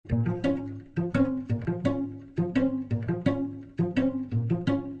I'm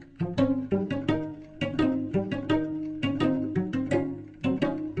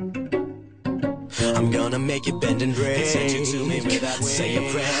gonna make you bend and break. Send you to me without say a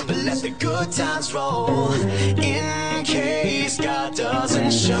prayer, but let the good times roll. In case God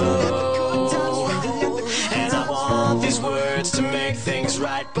doesn't show. And I want these words to make things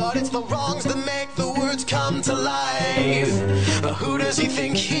right, but it's the wrongs that make the words come to life. Who does he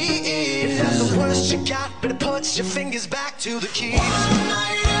think he is? That's the worst you got, but it puts your fingers back to the keys. One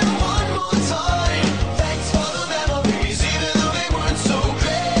night and one more time. Thanks for the memories, even though they weren't so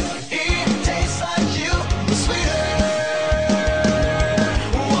great. He tastes like you, the sweeter.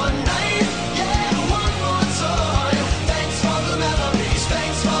 One night, yeah, one more time. Thanks for the memories,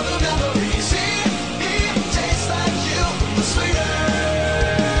 thanks for the memories. He tastes like you, the sweeter.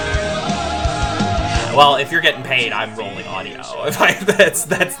 Well, if you're getting paid, I'm rolling audio. That's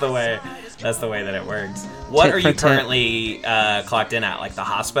the way that it works. What are you currently clocked in at? Like the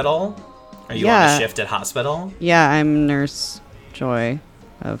hospital? Are you on a shift at hospital? Yeah, I'm Nurse Joy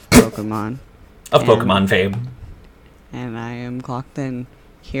of Pokemon. Of Pokemon fame. And I am clocked in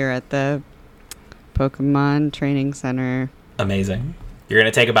here at the Pokemon Training Center. Amazing. You're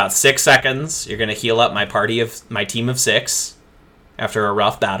going to take about 6 seconds. You're going to heal up my team of 6 after a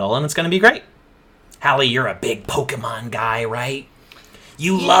rough battle, and it's going to be great. Halley, you're a big Pokemon guy, right?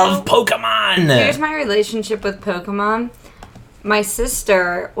 You love Pokemon! Here's my relationship with Pokemon. My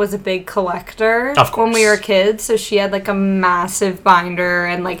sister was a big collector when we were kids, so she had, like, a massive binder,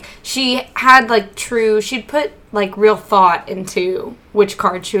 and, like, she had, like, she'd put, like, real thought into which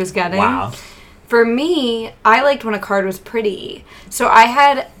card she was getting. Wow. For me, I liked when a card was pretty. So I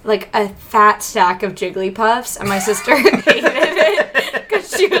had, like, a fat stack of Jigglypuffs, and my sister hated it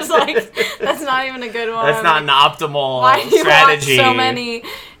because she was like, that's not even a good one. That's not an optimal Why do you strategy. want so many?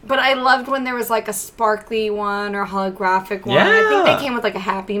 But I loved when there was, like, a sparkly one or holographic one. Yeah. I think they came with, like, a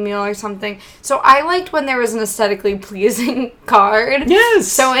Happy Meal or something. So I liked when there was an aesthetically pleasing card. Yes.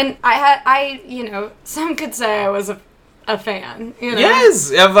 So, and some could say I was a fan, you know?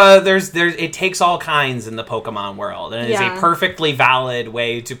 Yes, it takes all kinds in the Pokemon world, and it is a perfectly valid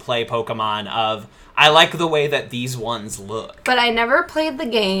way to play Pokemon of, I like the way that these ones look. But I never played the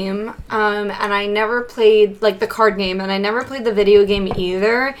game, and I never played, like, the card game, and I never played the video game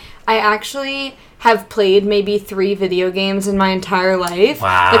either. I actually have played maybe 3 video games in my entire life.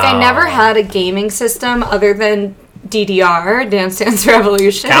 Wow. Like, I never had a gaming system other than DDR, Dance Dance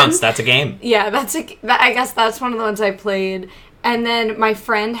Revolution. Counts, that's a game. Yeah, I guess that's one of the ones I played. And then my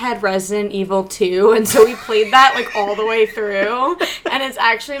friend had Resident Evil 2, and so we played that, like, all the way through. And it's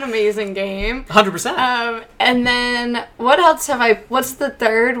actually an amazing game. 100%. And then, what's the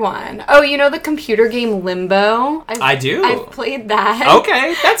third one? Oh, you know the computer game Limbo? I do. I've played that.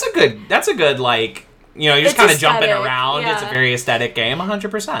 Okay, that's a good, like, you're just kind of jumping around. Yeah. It's a very aesthetic game,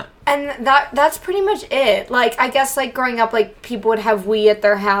 100%. And that's pretty much it. Like, I guess, like, growing up, like, people would have Wii at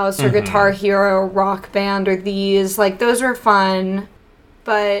their house, or Guitar Hero, or Rock Band, or these. Like, those were fun.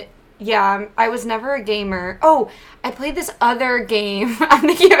 But, yeah, I was never a gamer. Oh, I played this other game. I'm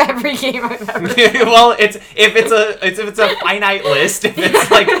thinking of every game I've ever played. Well, if it's a finite list, if it's,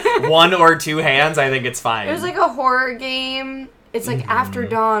 like, 1 or 2 hands, I think it's fine. It was, like, a horror game. It's like After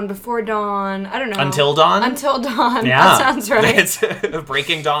Dawn, Before Dawn, I don't know. Until Dawn? Until Dawn, yeah. That sounds right. It's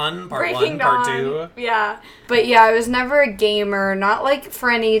Breaking Dawn, part 1, part 2. Yeah. But yeah, I was never a gamer, not like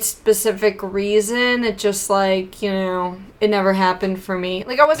for any specific reason. It just like, it never happened for me.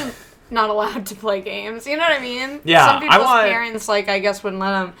 Like I wasn't not allowed to play games, you know what I mean? Yeah. Some people's parents, like, I guess wouldn't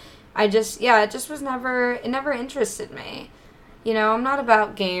let them. It never interested me. I'm not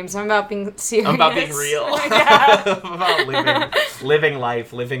about games. I'm about being serious. I'm about being real. Yeah. I'm about living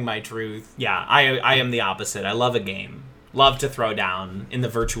life, living my truth. Yeah, I am the opposite. I love a game. Love to throw down in the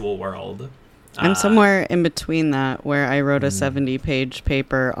virtual world. I'm somewhere in between that, where I wrote a 70-page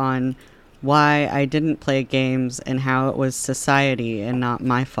paper on why I didn't play games and how it was society and not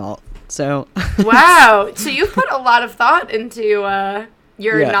my fault. So wow. So you put a lot of thought into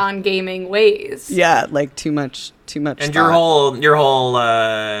your non-gaming ways. Yeah, like too much. And thought. your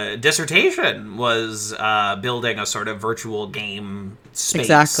whole dissertation was building a sort of virtual game space.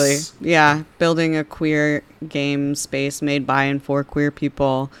 Exactly. Yeah, building a queer game space made by and for queer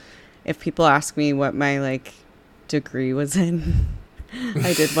people. If people ask me what my degree was in,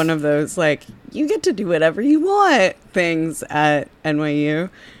 I did one of those you get to do whatever you want things at NYU.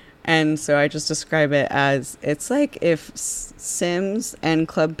 And so I just describe it as, it's like if Sims and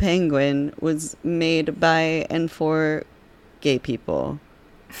Club Penguin was made by and for gay people.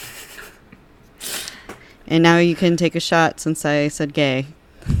 And now you can take a shot since I said gay.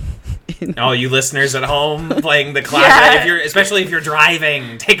 Oh, you listeners at home playing the classic, especially if you're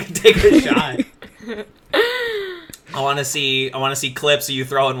driving, take a shot. I want to see clips of you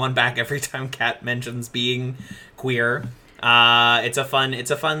throwing one back every time Kat mentions being queer. It's a fun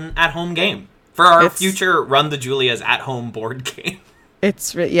at-home game for our future Run the Julias at-home board game.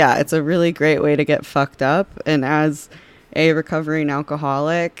 It's a really great way to get fucked up. And as a recovering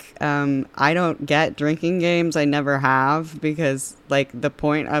alcoholic, I don't get drinking games. I never have, because like the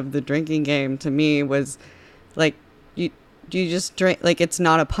point of the drinking game to me was like you just drink, like it's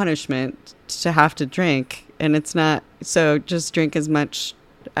not a punishment to have to drink, and it's not, so just drink as much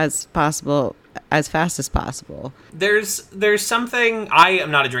as possible as fast as possible. There's something, I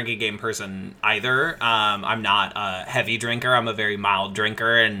am not a drinking game person either. I'm not a heavy drinker. I'm a very mild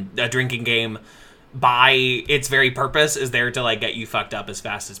drinker, and a drinking game by its very purpose is there to like get you fucked up as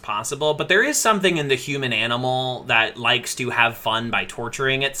fast as possible. But there is something in the human animal that likes to have fun by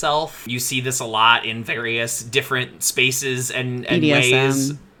torturing itself. You see this a lot in various different spaces and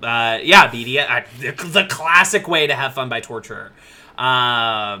ways. BDSM, the classic way to have fun by torture.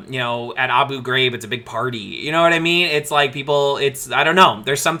 At Abu Ghraib, it's a big party. You know what I mean? It's like people, I don't know.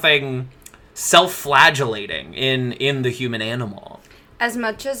 There's something self-flagellating in the human animal. As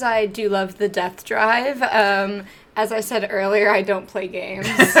much as I do love the death drive, as I said earlier, I don't play games.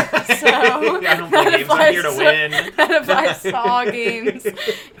 So I don't play games. I'm here to win. That applies to all games,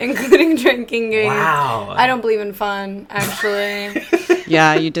 including drinking games. Wow. I don't believe in fun, actually.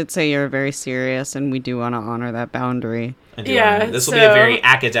 Yeah, you did say you're very serious, and we do want to honor that boundary. This will be a very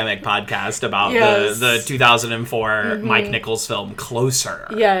academic podcast about the 2004 Mike Nichols film Closer.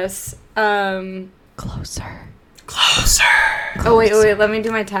 Yes. Closer. Oh, wait, let me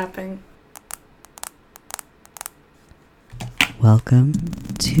do my tapping. Welcome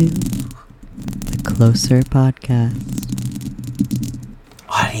to the Closer podcast.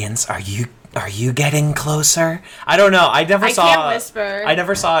 Audience, are you getting closer? I don't know. I never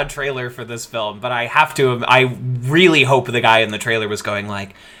saw a trailer for this film, but I really hope the guy in the trailer was going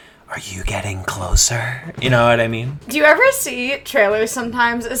like, are you getting closer? You know what I mean? Do you ever see trailers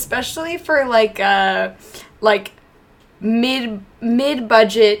sometimes, especially for like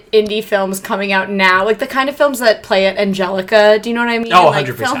mid-budget indie films coming out now, like the kind of films that play at Angelica? Do you know what I mean? Oh, 100%. Like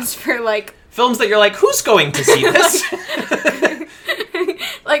films for like films that you're like, who's going to see this?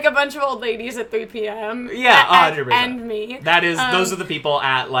 Like a bunch of old ladies at 3 p.m. Yeah, 100%. And me. That is, those are the people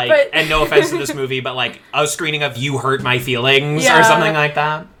at like, and no offense to this movie, but like a screening of You Hurt My Feelings or something like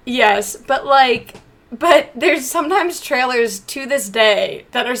that. Yes, but there's sometimes trailers to this day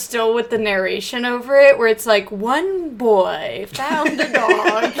that are still with the narration over it, where it's like, one boy found a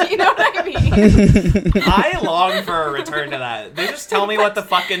dog. You know what I mean? I long for a return to that. They just tell me what the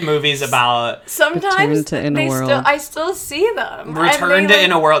fucking movie's about. Sometimes I still see them. Return to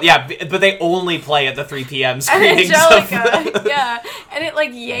In a World. Yeah, but they only play at the 3 p.m. screenings. Angelica, yeah. And it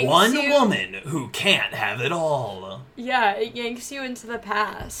like yanks one woman who can't have it all. Yeah, it yanks you into the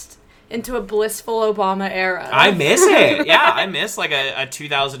past. Into a blissful Obama era. I miss it. Yeah, I miss like a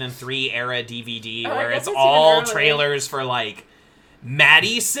 2003 era DVD where it's all trailers for like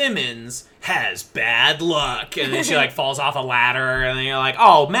Maddie Simmons has bad luck, and then she like falls off a ladder, and then you're like,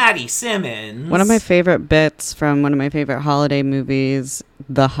 oh, Maddie Simmons. One of my favorite bits from one of my favorite holiday movies,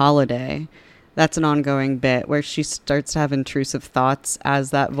 The Holiday. That's an ongoing bit where she starts to have intrusive thoughts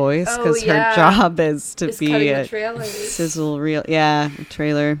as that voice, because her job is to be a sizzle reel. Yeah,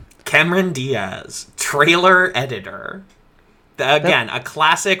 trailer. Cameron Diaz, trailer editor. Again, a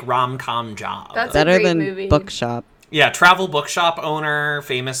classic rom-com job. That's better a great than movie. Bookshop. Yeah, travel bookshop owner,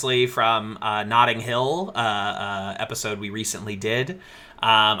 famously from Notting Hill, episode we recently did.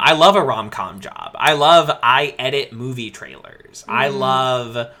 I love a rom-com job. I edit movie trailers. I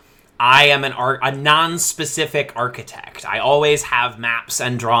am a non-specific architect. I always have maps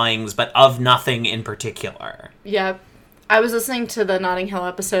and drawings, but of nothing in particular. Yep. I was listening to the Notting Hill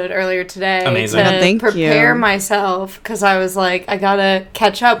episode earlier today to prepare myself, because I was like, I gotta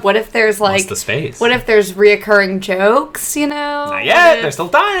catch up. What if there's like, what's the space? What if there's reoccurring jokes? You know, not yet. There's still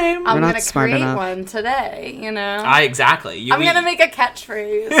time. I'm gonna create one today. You know, exactly. I'm gonna make a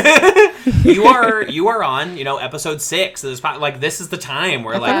catchphrase. you are on episode 6. This is the time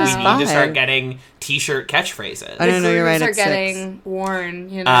where like we need to start getting T-shirt catchphrases. I don't know. You're right. Are It's getting worn.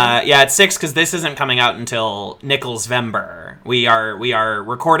 You know. Yeah, it's 6 because this isn't coming out until NICHOLSVEMBER. We are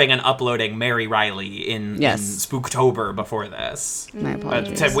recording and uploading Mary Riley in Spooktober before this. My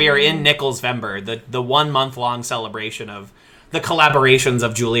apologies. We are in NICHOLSVEMBER, the 1 month long celebration of the collaborations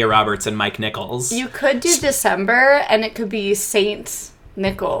of Julia Roberts and Mike Nichols. You could do December, and it could be Saint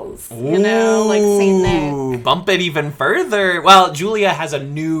Nichols. You know, like St. Nick. Bump it even further. Well, Julia has a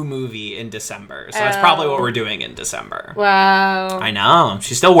new movie in December, so that's probably what we're doing in December. Wow. I know.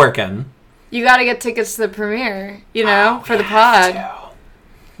 She's still working. You gotta get tickets to the premiere, you know, for the pod.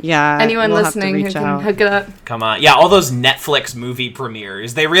 Yeah. Anyone listening who can hook it up. Come on. Yeah, all those Netflix movie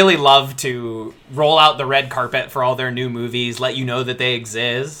premieres. They really love to roll out the red carpet for all their new movies, let you know that they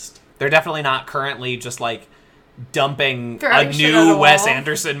exist. They're definitely not currently just, like, dumping a new Wes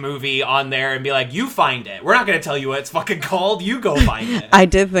Anderson movie on there and be like, you find it. We're not going to tell you what it's fucking called. You go find it. I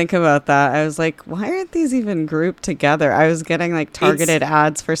did think about that. I was like, why aren't these even grouped together? I was getting, like, targeted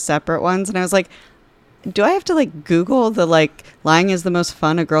ads for separate ones, and I was like, do I have to, like, Google the, like, lying is the most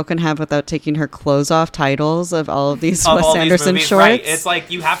fun a girl can have without taking her clothes off titles of all of these Wes Anderson shorts? Right. It's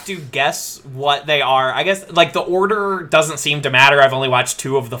like you have to guess what they are. I guess, like, the order doesn't seem to matter. I've only watched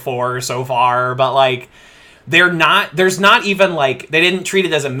 2 of the 4 so far, but, like, there's not even, like, they didn't treat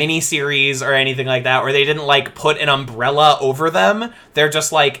it as a mini-series or anything like that, or they didn't, like, put an umbrella over them. They're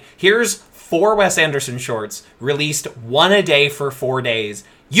just like, here's 4 Wes Anderson shorts, released 1 a day for 4 days.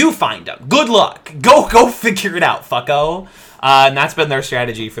 You find them. Good luck. Go figure it out, fucko. And that's been their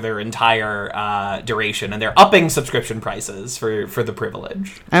strategy for their entire duration. And they're upping subscription prices for the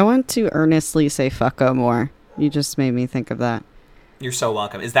privilege. I want to earnestly say fucko more. You just made me think of that. You're so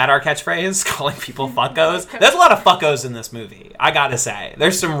welcome. Is that our catchphrase? Calling people fuckos? There's a lot of fuckos in this movie. I gotta say.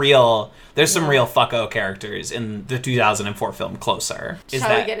 There's some real fucko characters in the 2004 film Closer.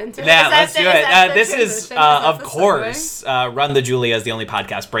 Shall we get into it? Yeah, let's do it. This is, of course, Run the Julia is the only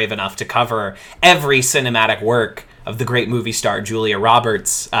podcast brave enough to cover every cinematic work of the great movie star Julia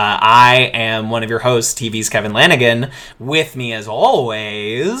Roberts. I am one of your hosts, TV's Kevin Lanigan. With me, as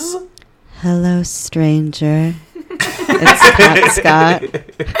always... Hello, stranger. It's Kat Scott.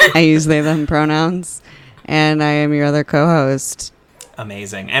 I use they, them pronouns. And I am your other co-host.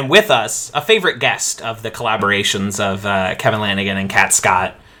 Amazing. And with us, a favorite guest of the collaborations of Kevin Lanigan and Kat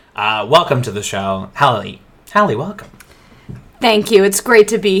Scott. Welcome to the show, Halley. Halley, welcome. Thank you. It's great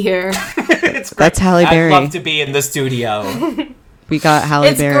to be here. That's Halle Berry. I'd love to be in the studio. We got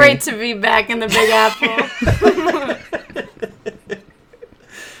Halle Berry. It's great to be back in the Big Apple.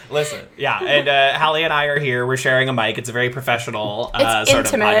 Listen, yeah, and Hallie and I are here. We're sharing a mic. It's a very professional sort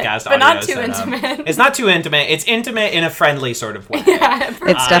intimate, of podcast but audio not too setup. Intimate. It's not too intimate. It's intimate in a friendly sort of way. Yeah,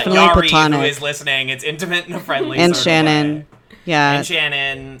 it's definitely Yari, platonic. who is listening, it's intimate in a friendly and sort Shannon. of way. Yeah. And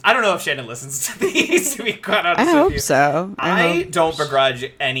Shannon. I don't know if Shannon listens to these, to be quite honest I with hope so. I don't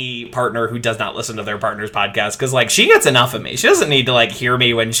begrudge any partner who does not listen to their partner's podcast, because, like, she gets enough of me. She doesn't need to, like, hear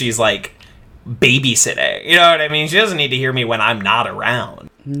me when she's, like, babysitting. You know what I mean? She doesn't need to hear me when I'm not around.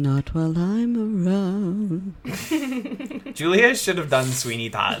 Not while I'm around. Julia should have done Sweeney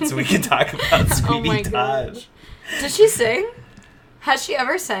Todd so we could talk about Sweeney Todd. Gosh. Did she sing? Has she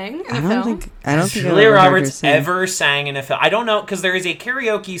ever sang in a film? I don't think Julia Roberts ever sang in a film. I don't know, because there is a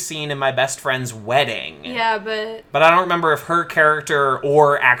karaoke scene in my best friend's wedding. Yeah, but I don't remember if her character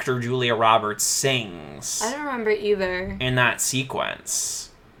or actor Julia Roberts sings. I don't remember either. In that sequence.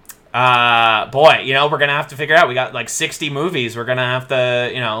 Boy, you know, we're gonna have to figure out. We got like 60 movies. We're gonna have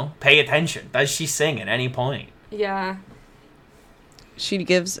to, you know, pay attention. Does she sing at any point? Yeah. She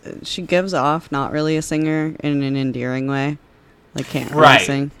gives off not really a singer in an endearing way. Like, can't really Right.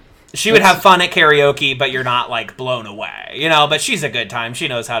 sing. She would have fun at karaoke, but you're not, like, blown away, you know. But she's a good time. She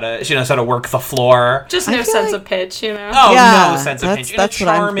knows how to work the floor. Just no sense of pitch, you know. Oh, Yeah, no sense of pitch. In a that's what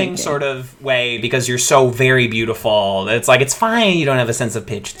I'm charming thinking. sort of way, because you're so very beautiful. It's like, it's fine. You don't have a sense of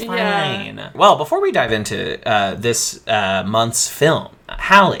pitch. It's fine. Yeah. Well, before we dive into this month's film,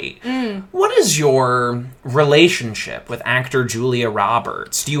 Hallie, what is your relationship with actor Julia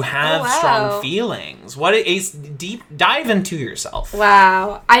Roberts? Do you have strong feelings? What is deep? Dive into yourself.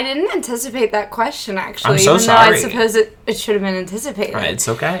 Wow. I didn't anticipate that question, actually. I'm so even sorry. though I suppose it should have been anticipated. Right, it's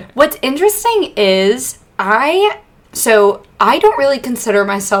okay. What's interesting is I don't really consider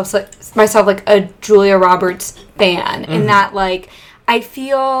myself like a Julia Roberts fan, in that, like, I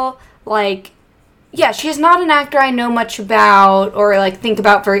feel like, yeah, she's not an actor I know much about or, like, think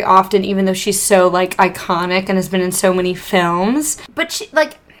about very often, even though she's so, like, iconic and has been in so many films. But she,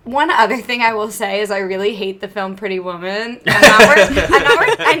 like, one other thing I will say is I really hate the film Pretty Woman.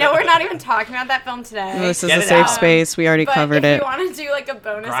 I know we're not even talking about that film today. No, this is Get a it safe out. space. We already covered if it. you want to do, like, a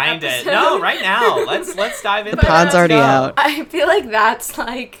bonus Grind episode. it. No, right now. Let's dive into The pod's already out. I feel like that's,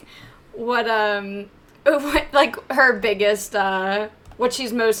 like, what like, her biggest, what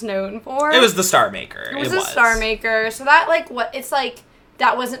she's most known for. It was The Star Maker. It was a Star Maker. So that, like, it's like,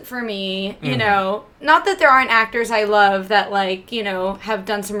 that wasn't for me, you know. Not that there aren't actors I love that, like, you know, have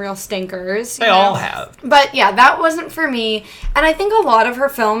done some real stinkers. They all have. But, yeah, that wasn't for me. And I think a lot of her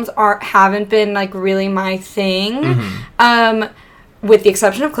films haven't been, like, really my thing. With the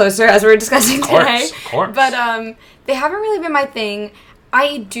exception of Closer, as we were discussing today. Of course. But they haven't really been my thing.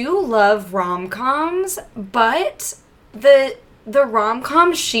 I do love rom-coms, but the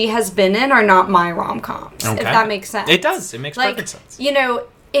rom-coms she has been in are not my rom-coms, if that makes sense. It does. It makes perfect sense. You know,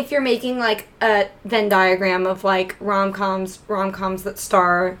 if you're making, like, a Venn diagram of, like, rom-coms that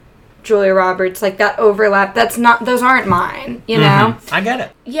star Julia Roberts, like, that overlap, those aren't mine, you know? I get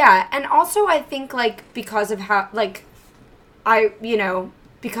it. Yeah, and also I think, like, because of how, like,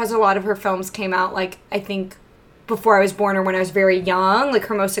 because a lot of her films came out, like, I think before I was born or when I was very young, like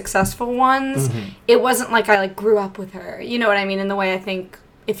her most successful ones, it wasn't like I like grew up with her. You know what I mean? In the way I think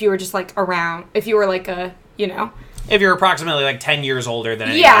if you were just like around, if you were like a, you know. If you're approximately like 10 years older than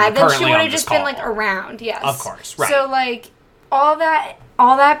anyone then currently she would have on just this been call. like around, yes. Of course, right. So like all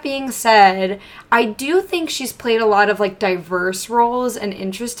that being said, I do think she's played a lot of like diverse roles and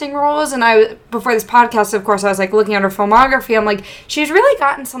interesting roles. And before this podcast, of course, I was like looking at her filmography. I'm like, she's really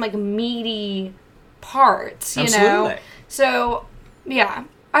gotten some like meaty parts, you know? So, yeah,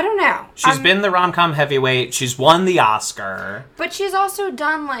 I don't know. She's been the rom-com heavyweight. She's won the Oscar. But she's also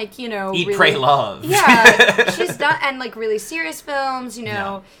done, like, you know... Eat, Pray, Love. Yeah, she's done... And, like, really serious films, you know.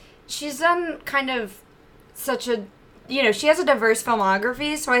 Yeah. She's done kind of such a... You know, she has a diverse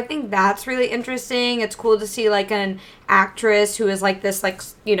filmography, so I think that's really interesting. It's cool to see, like, an actress who is, like, this, like,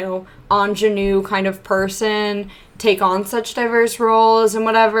 you know, ingenue kind of person take on such diverse roles and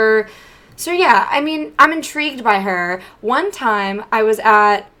whatever. So, yeah, I mean, I'm intrigued by her. One time, I was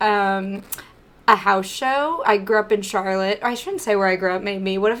at a house show. I grew up in Charlotte. I shouldn't say where I grew up,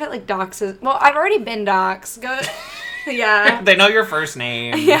 maybe. What if it, like, doxes? Well, I've already been doxed. Yeah. They know your first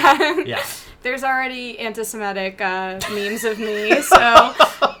name. Yeah. Yeah. There's already anti-Semitic memes of me, so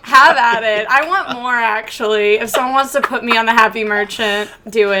have at it. I want more, actually. If someone wants to put me on the Happy Merchant,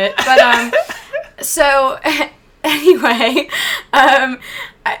 do it. But, so, anyway,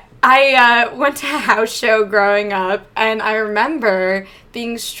 I went to a house show growing up, and I remember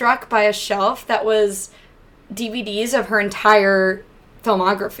being struck by a shelf that was DVDs of her entire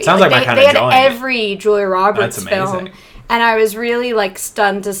filmography. Sounds like my kind of joint. They had every Julia Roberts film, and I was really like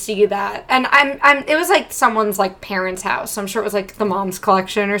stunned to see that. And it was like someone's like parents' house. So I'm sure it was like the mom's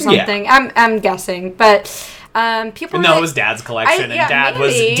collection or something. Yeah. I'm guessing, but. People no, it was Dad's collection, and Dad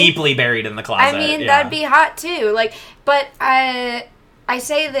was deeply buried in the closet. I mean, that'd be hot too. Like, but I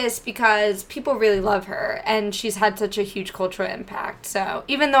say this because people really love her, and she's had such a huge cultural impact. So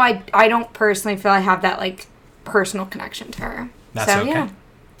even though I don't personally feel I have that like personal connection to her. That's okay. Yeah.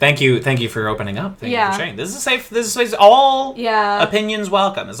 Thank you for opening up. Thank you for sharing. This is safe. This is all opinions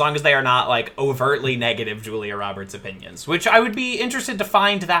welcome, as long as they are not like overtly negative Julia Roberts opinions. Which I would be interested to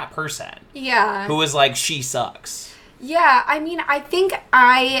find that person. Yeah. Who was like, she sucks. Yeah, I mean, I think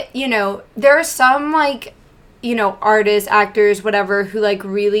there are some like, you know, artists, actors, whatever, who like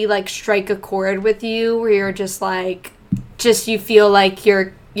really like strike a chord with you, where you're just like, you feel like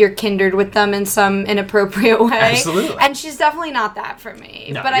you're kindred with them in some inappropriate way. Absolutely. And she's definitely not that for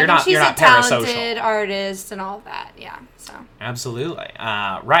me. No, but I think she's a talented parasocial artist and all of that. Yeah. So. Absolutely.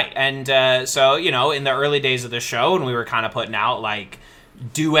 Right. And so, you know, in the early days of the show, when we were kind of putting out, like,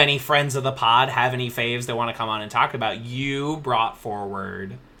 do any friends of the pod have any faves they want to come on and talk about? You brought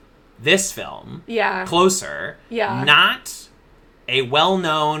forward this film. Yeah. Closer. Yeah. Not a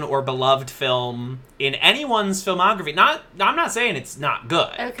well-known or beloved film in anyone's filmography. I'm not saying it's not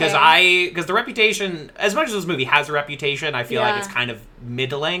good, because the reputation, as much as this movie has a reputation, I feel like it's kind of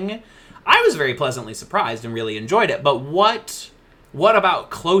middling. I was very pleasantly surprised and really enjoyed it. But what about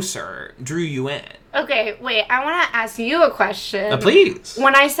Closer drew you in? Okay, wait. I want to ask you a question. Please.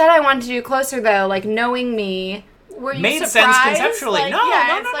 When I said I wanted to do Closer, though, like knowing me. Were you made surprised? Sense conceptually. Like, No.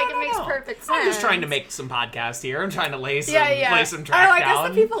 It makes perfect sense. I'm just trying to make some podcast here. I'm trying to lay some some track down. I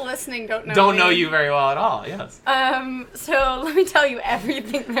guess the people listening don't know you very well at all. Yes. So let me tell you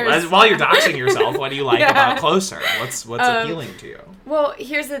everything there's. While you're doxing yourself, what do you like about Closer? What's appealing to you? Well,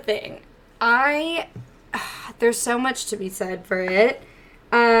 here's the thing. There's so much to be said for it.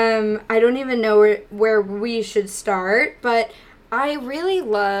 I don't even know where we should start, but I really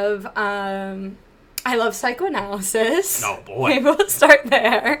love. I love psychoanalysis. Oh, boy. Maybe we'll start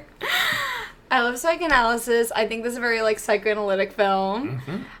there. I love psychoanalysis. I think this is a very, like, psychoanalytic film.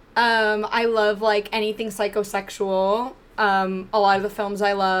 Mm-hmm. I love, like, anything psychosexual. A lot of the films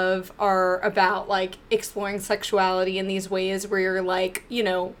I love are about, like, exploring sexuality in these ways where you're, like, you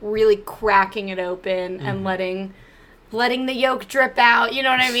know, really cracking it open and letting letting the yolk drip out, you know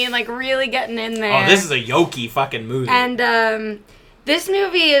what I mean? Like, really getting in there. Oh, this is a yolky fucking movie. And, this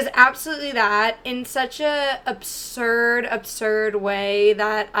movie is absolutely that in such a absurd way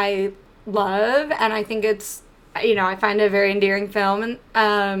that I love, and I think it's, you know, I find it a very endearing film,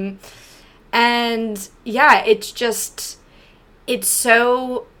 and yeah, it's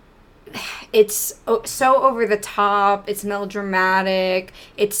so over the top, it's melodramatic,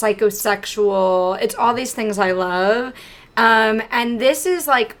 it's psychosexual, it's all these things I love, and this is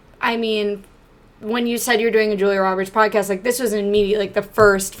like, I mean, when you said you're doing a Julia Roberts podcast, like, this was immediately, like, the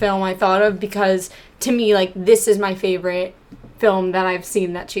first film I thought of, because, to me, like, this is my favorite film that I've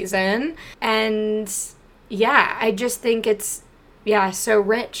seen that she's in. And, yeah, I just think it's, so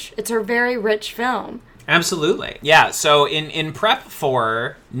rich. It's a very rich film. Absolutely. Yeah, so in prep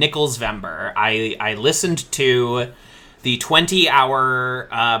for NICHOLSVEMBER, I listened to the 20-hour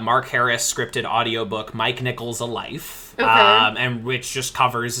Mark Harris scripted audiobook, Mike Nichols, A Life. Okay. And which just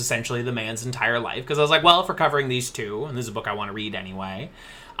covers essentially the man's entire life. Because I was like, well, if we're covering these two, and this is a book I want to read anyway.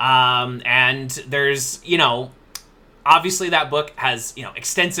 And there's, you know, obviously that book has, you know,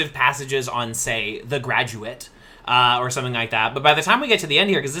 extensive passages on, say, The Graduate, or something like that. But by the time we get to the end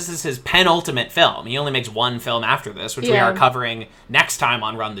here, because this is his penultimate film, he only makes one film after this, which we are covering next time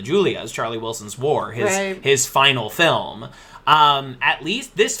on Run the Julias, Charlie Wilson's War, his final film. At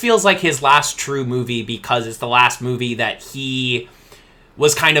least this feels like his last true movie, because it's the last movie that he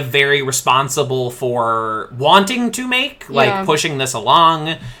was kind of very responsible for wanting to make, like pushing this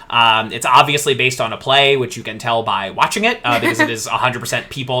along. It's obviously based on a play, which you can tell by watching it, because it is 100%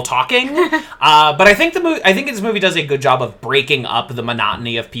 people talking. But I think this movie does a good job of breaking up the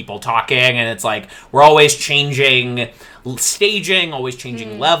monotony of people talking, and it's like we're always changing staging, always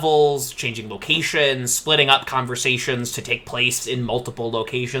changing levels, changing locations, splitting up conversations to take place in multiple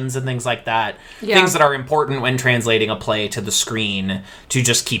locations and things like that. Yeah. Things that are important when translating a play to the screen to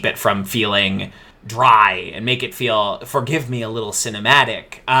just keep it from feeling dry and make it feel, forgive me, a little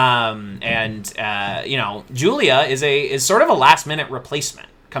cinematic. You know, Julia is sort of a last minute replacement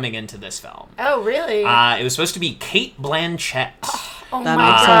coming into this film. Oh, really? It was supposed to be Cate Blanchett. Oh that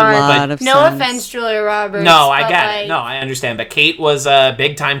my makes God. a lot of sense. No offense, Julia Roberts. No, I get it. No, I understand. But Kate was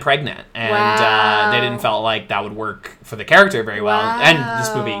big time pregnant, and they didn't felt like that would work for the character very well. And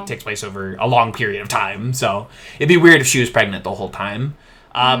this movie takes place over a long period of time, so it'd be weird if she was pregnant the whole time.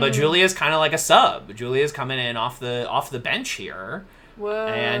 But Julia's kind of like a sub. Julia's coming in off the bench here. Whoa.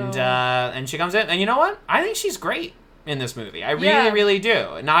 And she comes in, and you know what? I think she's great in this movie. I really, really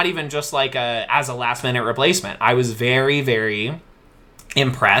do. Not even just like as a last minute replacement. I was very, very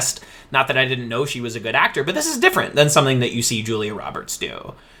impressed. Not that I didn't know she was a good actor, but this is different than something that you see Julia Roberts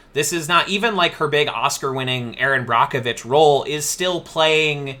do. This is not even like her big Oscar-winning Erin Brockovich role is still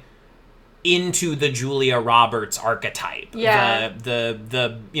playing into the Julia Roberts archetype. Yeah.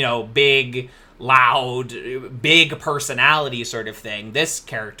 The you know, big, loud, big personality sort of thing. This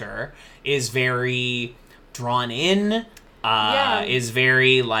character is very drawn in, is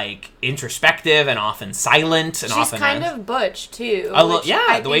very, like, introspective and often silent. And she's kind of butch, too.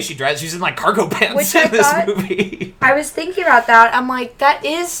 The way she dresses. She's in, like, cargo pants in this movie. I was thinking about that. I'm like, that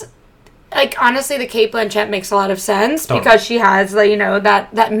is... Like, honestly, the Cate Blanchett makes a lot of sense because she has, like, you know,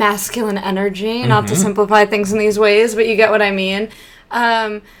 that masculine energy. Not to simplify things in these ways, but you get what I mean.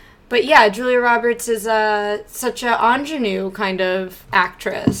 But yeah, Julia Roberts is such an ingenue kind of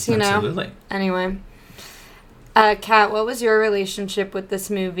actress, you know? Absolutely. Anyway. Kat, what was your relationship with this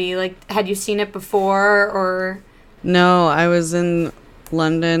movie? Like, had you seen it before, or...? No, I was in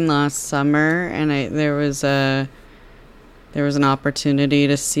London last summer, and there was an opportunity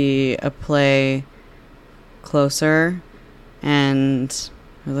to see a play closer, and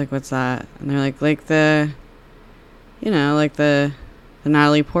I was like, what's that? And they're like the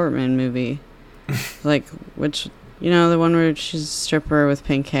Natalie Portman movie. Like, which, you know, the one where she's a stripper with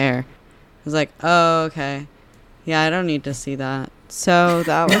pink hair. I was like, oh, okay. Yeah, I don't need to see that. So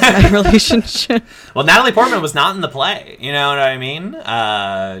that was my relationship. Well, Natalie Portman was not in the play. You know what I mean?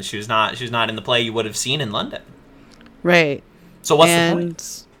 She was not in the play you would have seen in London. Right. So what's the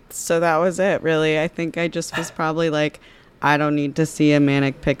point? So that was it, really. I think I just was probably like, I don't need to see a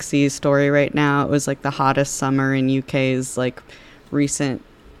Manic Pixie story right now. It was like the hottest summer in UK's like recent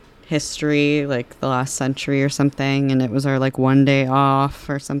history, like the last century or something, and it was our like one day off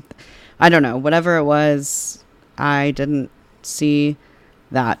or something. I don't know. Whatever it was, I didn't see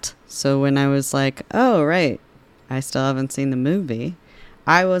that. So when I was like, oh, right, I still haven't seen the movie,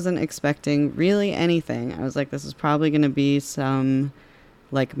 I wasn't expecting really anything. I was like, this is probably going to be some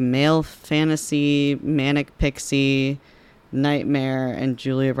like male fantasy, Manic Pixie nightmare, and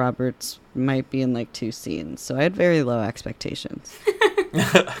Julia Roberts might be in like 2 scenes. So I had very low expectations.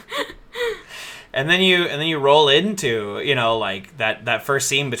 And then you roll into, you know, like that first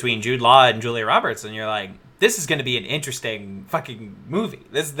scene between Jude Law and Julia Roberts, and you're like, this is going to be an interesting fucking movie.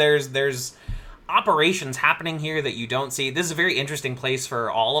 There's operations happening here that you don't see. This is a very interesting place for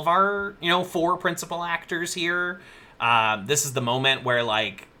all of our, you know, 4 principal actors here. This is the moment where,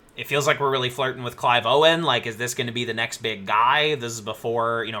 like, it feels like we're really flirting with Clive Owen. Like, is this going to be the next big guy? This is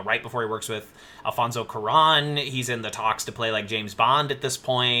before, you know, right before he works with Alfonso Cuarón. He's in the talks to play, like, James Bond at this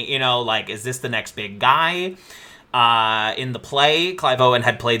point. You know, like, is this the next big guy? In the play, Clive Owen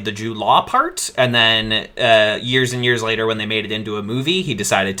had played the Jude Law part, and then years and years later, when they made it into a movie, he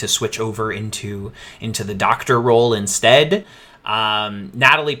decided to switch over into the doctor role instead.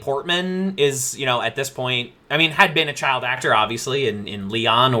 Natalie Portman is, you know, at this point, I mean, had been a child actor, obviously, in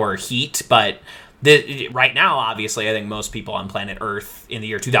Leon or Heat, but right now, obviously, I think most people on planet Earth in the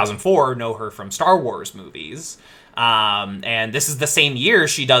year 2004 know her from Star Wars movies. And this is the same year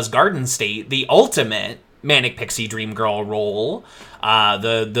she does Garden State, the ultimate Manic Pixie Dream Girl role,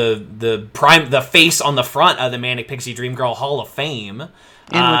 the face on the front of the Manic Pixie Dream Girl Hall of Fame,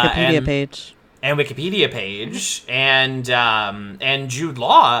 And Wikipedia page. And Jude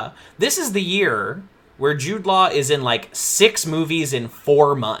Law. This is the year where Jude Law is in like 6 movies in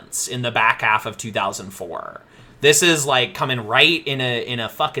 4 months in the back half of 2004. This is like coming right in a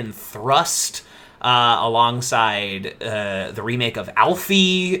fucking thrust. Alongside the remake of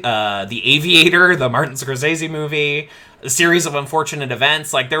Alfie, The Aviator, the Martin Scorsese movie, a series of unfortunate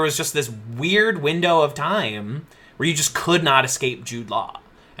events. Like, there was just this weird window of time where you just could not escape Jude Law.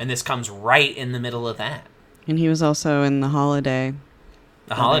 And this comes right in the middle of that. And he was also in The Holiday.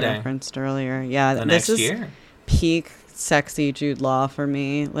 The Holiday. I referenced earlier. Yeah, the this next year. Peak sexy Jude Law for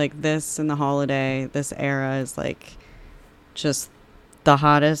me. Like, this and The Holiday, this era is like just the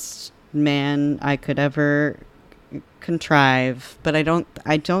hottest man I could ever contrive, but I don't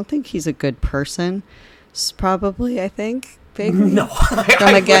think he's a good person. Probably, I think. Vaguely. No,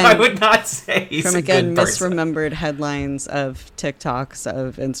 I would not say he's from a again good person. misremembered headlines of TikToks,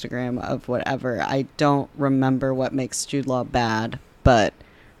 of Instagram, of whatever. I don't remember what makes Jude Law bad, but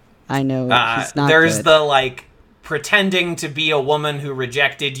I know he's not. There's good. the like pretending to be a woman who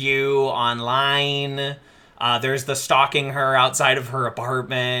rejected you online. There's the stalking her outside of her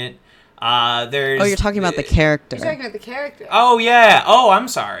apartment. You're talking about the character. You're talking about the character. Oh, yeah. Oh, I'm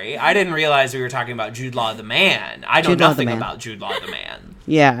sorry. I didn't realize we were talking about Jude Law the man. I know nothing about Jude Law the man.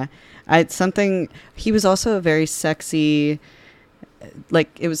 Yeah. He was also a very sexy, like,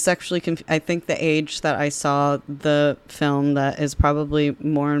 it was sexually, I think the age that I saw the film that is probably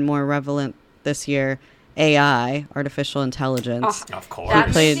more and more relevant this year, AI, Artificial Intelligence. Oh, of course.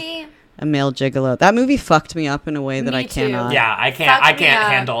 He played a male gigolo. That movie fucked me up in a way that I cannot. Yeah, I can't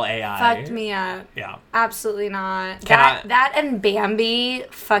handle AI. Fucked me up. Yeah. Absolutely not. That and Bambi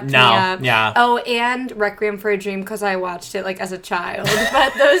fucked me up. Yeah. Oh, and Requiem for a Dream, because I watched it like as a child.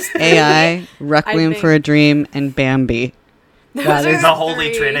 But those AI, Requiem for a Dream, and Bambi. That is the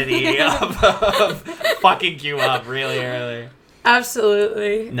holy trinity of fucking you up really early.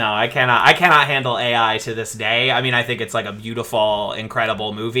 Absolutely. No, I cannot handle AI to this day. I mean, I think it's like a beautiful,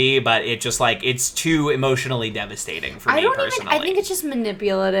 incredible movie, but it just like it's too emotionally devastating for me personally. I think it's just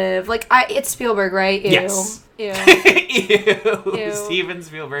manipulative. Like it's Spielberg, right? Ew. Yes. Ew. Ew. Steven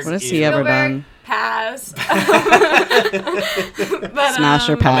Spielberg. What has he ever done? Pass. Smash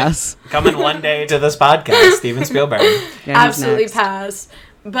or pass. Coming one day to this podcast, Steven Spielberg. Yeah, absolutely pass.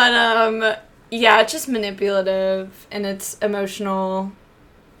 But yeah, it's just manipulative and it's emotional.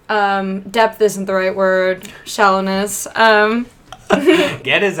 Depth isn't the right word. Shallowness.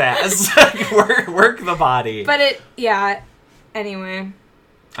 Get his ass. work the body. But anyway.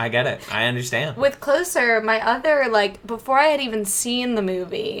 I get it. I understand. With Closer, my other, like, before I had even seen the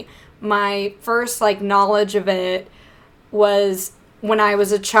movie, my first, like, knowledge of it was when I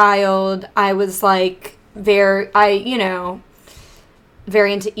was a child. I was, like, very into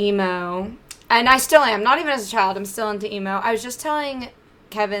emo. And I still am. Not even as a child. I'm still into emo. I was just telling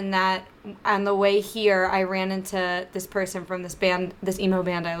Kevin that on the way here, I ran into this person from this band, this emo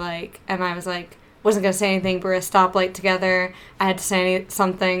band I like. And I was like, wasn't going to say anything. We were at a stoplight together. I had to say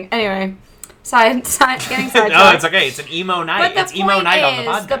something. Anyway, getting sidetracked. No, it's okay. It's an emo night. It's emo night on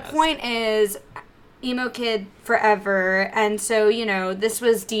the podcast. The point is, emo kid forever. And so, this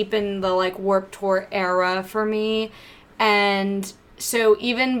was deep in the, like, Warped Tour era for me. And so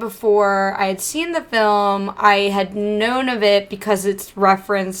even before I had seen the film, I had known of it because it's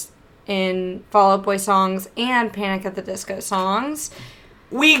referenced in Fall Out Boy songs and Panic at the Disco songs.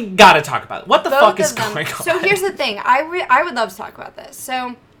 We gotta talk about it. What the fuck is going on? So here's the thing. I would love to talk about this.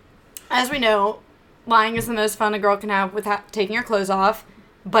 So As we know, lying is the most fun a girl can have without taking her clothes off,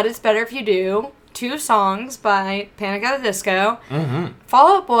 but it's better if you do. 2 songs by Panic at the Disco. Mm-hmm.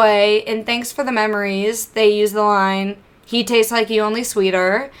 Fall Out Boy in Thanks for the Memories, they use the line, he tastes like you, only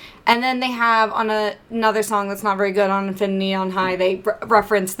sweeter. And then they have on another song that's not very good, on Infinity on High, they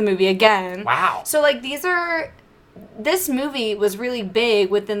reference the movie again. Wow. So, like, this movie was really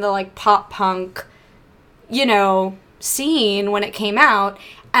big within the, like, pop punk, scene when it came out.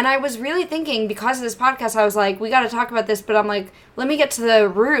 And I was really thinking, because of this podcast, I was like, we got to talk about this, but I'm like, let me get to the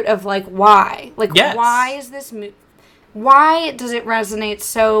root of, like, why? Like, yes. Why is this why does it resonate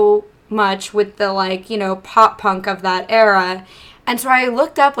so much with the, like, pop punk of that era? And so I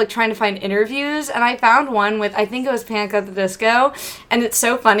looked up, like, trying to find interviews, and I found one with, I think it was Panic at the Disco, and it's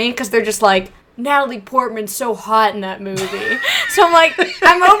so funny, because they're just like, Natalie Portman's so hot in that movie. So I'm like,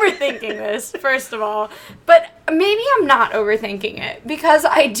 I'm overthinking this, first of all. But maybe I'm not overthinking it, because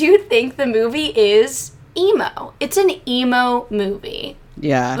I do think the movie is emo. It's an emo movie.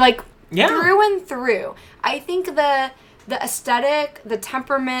 Yeah. Like, yeah. Through and through. I think the aesthetic, the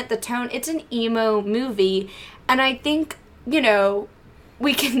temperament, the tone, it's an emo movie. And I think,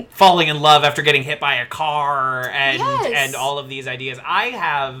 we can... Falling in love after getting hit by a car and Yes. and all of these ideas. I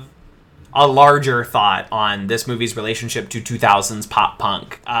have a larger thought on this movie's relationship to 2000s pop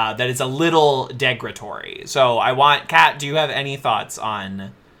punk that is a little degradatory. So I want, Kat, do you have any thoughts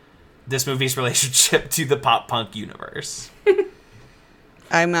on this movie's relationship to the pop punk universe?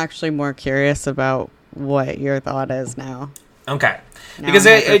 I'm actually more curious about what your thought is now. Okay. Now Because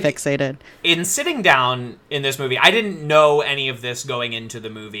I'm hyper-fixated. in sitting down in this movie, I didn't know any of this going into the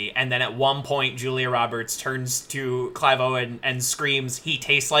movie, and then at one point, Julia Roberts turns to Clive Owen and screams, "He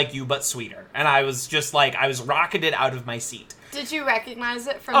tastes like you, but sweeter." And I was just like, I was rocketed out of my seat. Did you recognize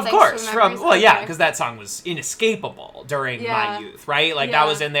it from Of Thanks course, for the Memories? yeah, Okay. because that song was inescapable during Yeah. my youth, right? Like, Yeah. that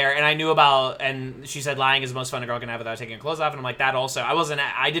was in there, and I knew about, and she said lying is the most fun a girl can have without taking her clothes off, and I'm like, that also,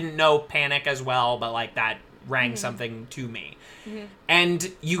 I didn't know Panic as well, but, like, that rang something to me. Mm-hmm.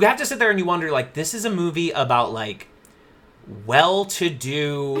 And you have to sit there and you wonder, like, this is a movie about, like,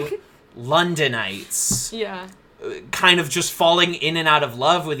 well-to-do Londonites. Yeah. Kind of just falling in and out of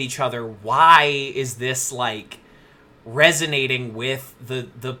love with each other. Why is this, like, resonating with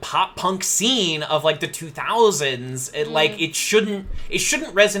the pop punk scene of, like, the 2000s? It shouldn't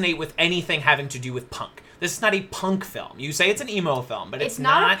resonate with anything having to do with punk. This is not a punk film. You say it's an emo film, but it's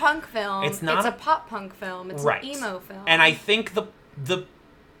not a punk film. It's not It's a pop punk film. It's right. an emo film. And I think the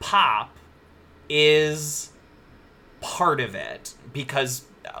pop is part of it, because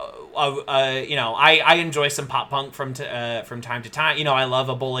I enjoy some pop punk from time to time. I love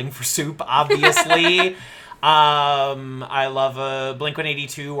a Bowling for Soup, obviously. I love a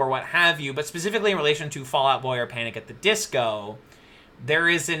Blink-182 or what have you, but specifically in relation to Fall Out Boy or Panic at the Disco, there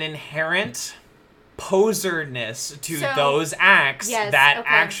is an inherent poserness to those acts that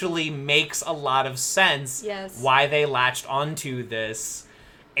actually makes a lot of sense. Yes. Why they latched onto this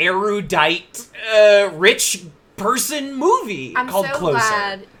erudite, rich person movie called so Closer.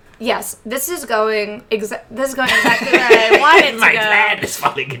 Glad. Yes, this is going exactly where I wanted to My go. plan is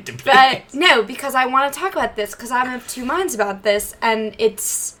falling into place. But no, because I want to talk about this, because I'm of two minds about this, and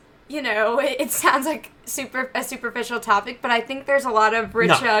it's, it sounds like a superficial topic, but I think there's a lot of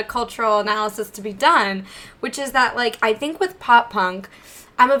rich cultural analysis to be done, which is that, like, I think with pop punk,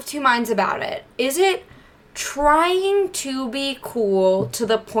 I'm of two minds about it. Is it trying to be cool to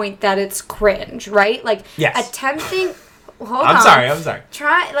the point that it's cringe, right? Like, yes. attempting... I'm sorry.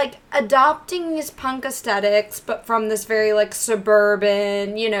 Adopting these punk aesthetics, but from this very, like,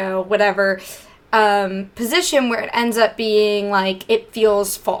 suburban, whatever, position where it ends up being, like, it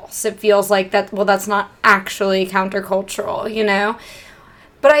feels false. It feels like that's not actually countercultural,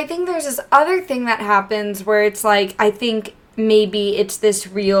 But I think there's this other thing that happens where it's, like, I think maybe it's this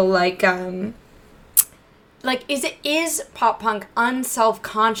real, like, is pop punk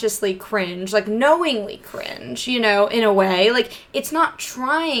unself-consciously cringe, like, knowingly cringe, in a way? Like, it's not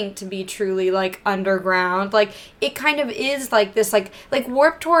trying to be truly, like, underground. Like, it kind of is, like, this, like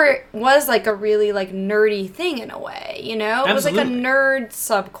Warped Tour was, like, a really, like, nerdy thing in a way, It was, like, a nerd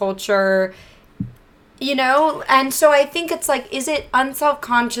subculture, And so I think it's, like, is it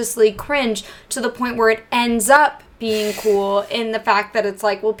unself-consciously cringe to the point where it ends up being cool in the fact that it's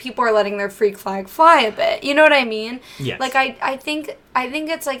like, well, people are letting their freak flag fly a bit. You know what I mean? Yes. Like, I think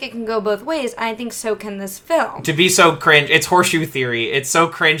it's like it can go both ways, and I think so can this film. To be so cringe, it's horseshoe theory. It's so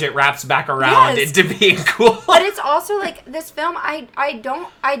cringe it wraps back around into being cool. But it's also, like, this film, I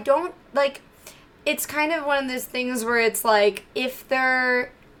don't, like, it's kind of one of those things where it's like, if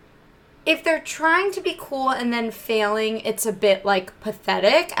they're if they're trying to be cool and then failing, it's a bit, like,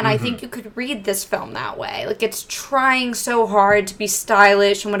 pathetic. And I think you could read this film that way. Like, it's trying so hard to be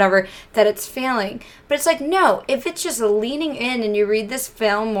stylish and whatever that it's failing. But it's like, no, if it's just leaning in and you read this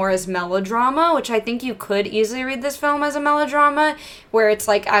film more as melodrama, which I think you could easily read this film as a melodrama, where it's,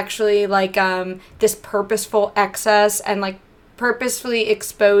 like, actually, like, this purposeful excess and, like, purposefully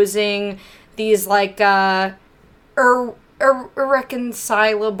exposing these, like,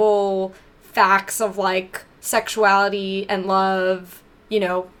 irreconcilable facts of, like, sexuality and love, you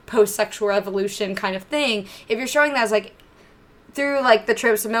know, post-sexual revolution kind of thing. If you're showing that as, like, through, like, the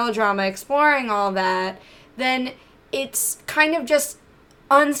tropes of melodrama, exploring all that, then it's kind of just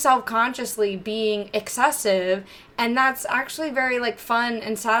unselfconsciously being excessive, and that's actually very, like, fun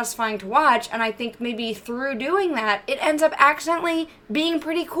and satisfying to watch. And I think maybe through doing that, it ends up accidentally being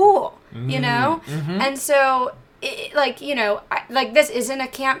pretty cool, you know? And so like, you know, like, this isn't a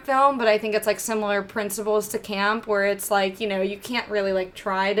camp film, but I think it's, like, similar principles to camp, where it's, like, you know, you can't really, like,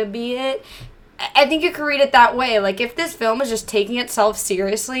 try to be it. I think you could read it that way. Like, if this film is just taking itself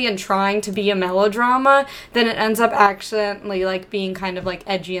seriously and trying to be a melodrama, then it ends up accidentally, like, being kind of, like,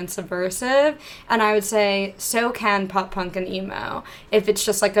 edgy and subversive. And I would say, so can pop punk and emo, if it's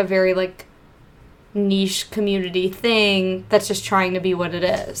just, like, a very, like, niche community thing that's just trying to be what it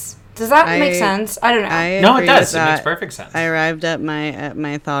is. Does that make sense? I don't know. No, it does. It makes perfect sense. I arrived at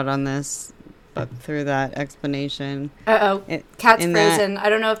my thought on this through that explanation. Cat's frozen. I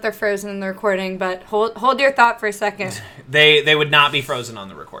don't know if they're frozen in the recording, but hold your thought for a second. They would not be frozen on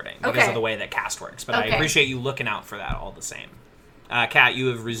the recording because of the way that cast works. But I appreciate you looking out for that all the same. Kat, you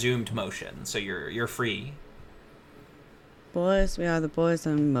have resumed motion, so you're free. Boys, we are the boys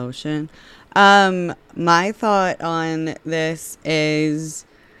in motion. My thought on this is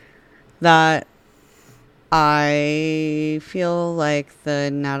that I feel like the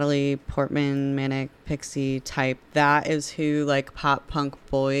Natalie Portman manic pixie type, that is who, like, pop punk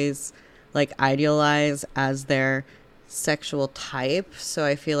boys, like, idealize as their sexual type. So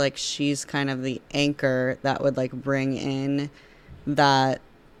I feel like she's kind of the anchor that would, like, bring in that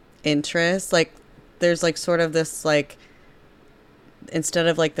interest. Like, there's, like, sort of this, like, instead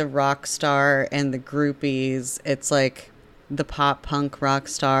of, like, the rock star and the groupies, it's like the pop punk rock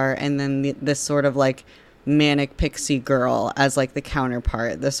star, and then this sort of, like, manic pixie girl as, like, the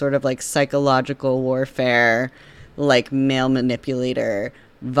counterpart, the sort of, like, psychological warfare, like, male manipulator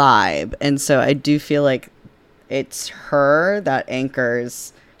vibe. And so I do feel like it's her that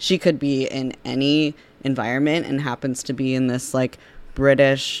anchors. She could be in any environment and happens to be in this, like,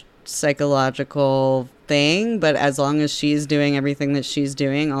 British psychological thing, but as long as she's doing everything that she's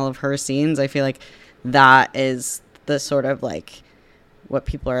doing, all of her scenes, I feel like that is the sort of, like, what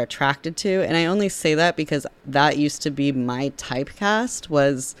people are attracted to. And I only say that because that used to be my typecast,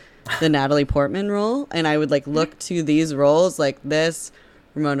 was the Natalie Portman role, and I would, like, look to these roles, like this,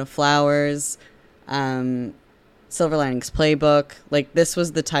 Ramona Flowers, Silver Linings Playbook. Like, this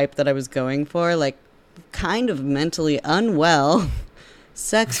was the type that I was going for, like, kind of mentally unwell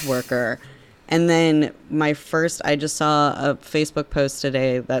sex worker. And then I just saw a Facebook post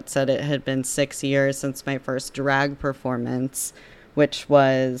today that said it had been 6 years since my first drag performance, which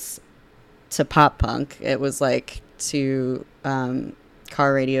was to pop punk. It was, like, to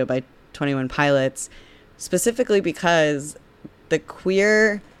Car Radio by 21 Pilots, specifically because the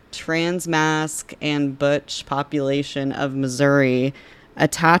queer, trans mask, and butch population of Missouri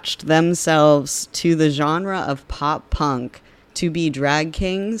attached themselves to the genre of pop punk to be drag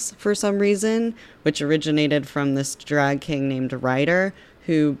kings for some reason, which originated from this drag king named Ryder,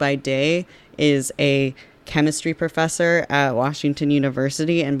 who by day is a chemistry professor at Washington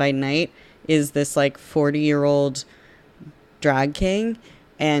University, and by night is this, like, 40-year-old drag king.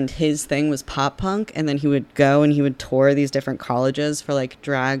 And his thing was pop punk, and then he would go and he would tour these different colleges for, like,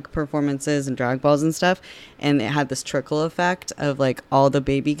 drag performances and drag balls and stuff. And it had this trickle effect of, like, all the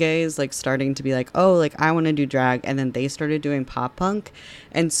baby gays, like, starting to be like, oh, like, I want to do drag. And then they started doing pop punk.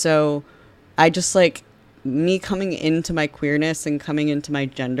 And so I just, like, me coming into my queerness and coming into my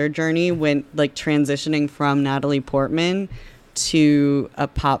gender journey when, like, transitioning from Natalie Portman to a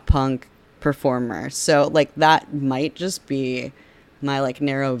pop punk performer. So, like, that might just be my, like,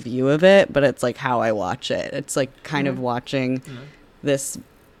 narrow view of it, but it's, like, how I watch it. It's, like, kind of watching this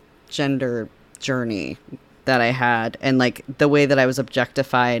gender journey that I had, and, like, the way that I was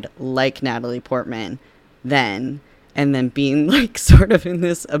objectified like Natalie Portman then, and then being, like, sort of in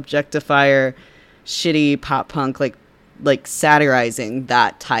this objectifier shitty pop punk, like satirizing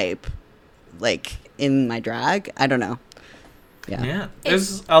that type, like, in my drag. I don't know. Yeah.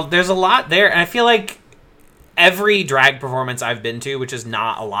 There's a lot there, and I feel like every drag performance I've been to, which is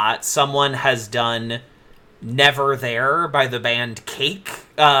not a lot, someone has done Never There by the band Cake.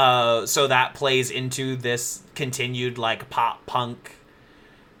 So that plays into this continued, like, pop punk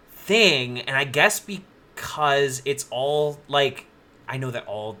thing. And I guess because it's all, like, I know that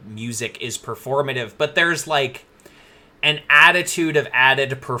all music is performative, but there's, like, an attitude of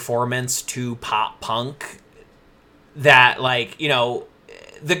added performance to pop punk that, like, you know,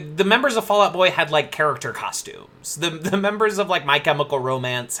 the members of Fall Out Boy had, like, character costumes. The members of, like, My Chemical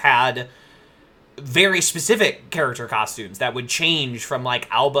Romance had very specific character costumes that would change from, like,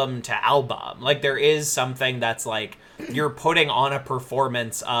 album to album. Like, there is something that's, like, you're putting on a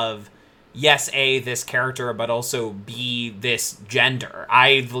performance of, yes, A, this character, but also B, this gender.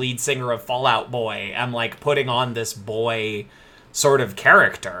 I, the lead singer of Fall Out Boy, am, like, putting on this boy sort of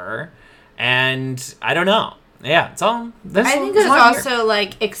character. And I don't know. Yeah, it's all... I think there's also,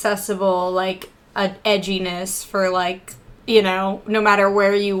 like, accessible, like, an edginess for, like, you know, no matter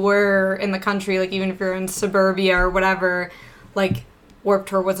where you were in the country, like, even if you're in suburbia or whatever, like, Warped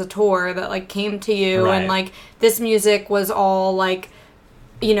Tour was a tour that, like, came to you, right. And, like, this music was all, like,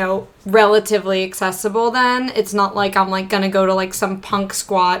 you know, relatively accessible then. It's not like I'm, like, gonna go to, like, some punk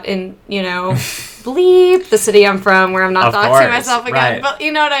squat in, you know, bleep, the city I'm from, where I'm not doxing myself again. Right. But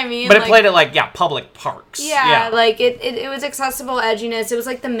you know what I mean? But like, it played at, like, public parks. Yeah, like, it was accessible edginess. It was,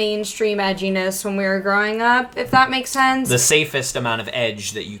 like, the mainstream edginess when we were growing up, if that makes sense. The safest amount of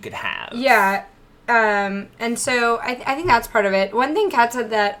edge that you could have. Yeah. And so I think that's part of it. One thing Kat said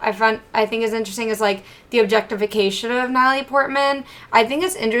that I think is interesting is, like, the objectification of Natalie Portman. I think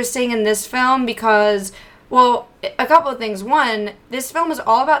it's interesting in this film because, well, a couple of things. One, this film is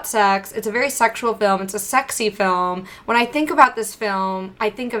all about sex. It's a very sexual film. It's a sexy film. When I think about this film, I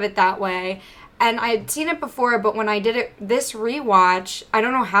think of it that way. And I'd seen it before, but when I did this rewatch, I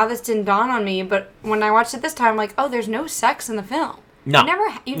don't know how this didn't dawn on me, but when I watched it this time, I'm like, oh, there's no sex in the film. No.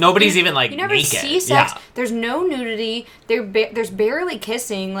 Nobody's even, like, you never naked. see sex. Yeah. There's no nudity. There's barely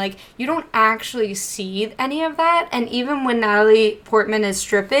kissing. Like, you don't actually see any of that. And even when Natalie Portman is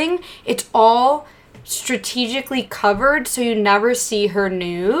stripping, it's all strategically covered, so you never see her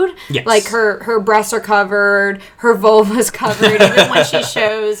nude. Yes. Like, her breasts are covered, her vulva's covered, even when she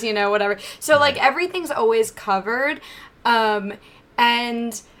shows, you know, whatever. So, like, everything's always covered.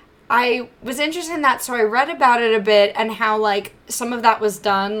 And I was interested in that, so I read about it a bit and how, like, some of that was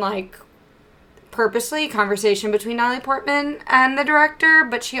done, like, purposely, conversation between Natalie Portman and the director,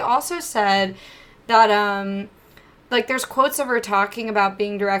 but she also said that, like, there's quotes of her talking about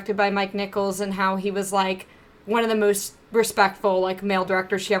being directed by Mike Nichols and how he was, like, one of the most respectful, like, male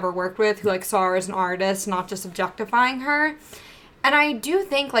directors she ever worked with, who, like, saw her as an artist, not just objectifying her. And I do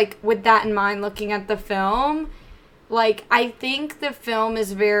think, like, with that in mind, looking at the film, like, I think the film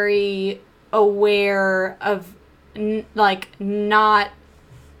is very aware of, like, not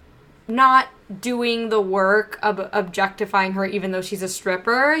doing the work of objectifying her, even though she's a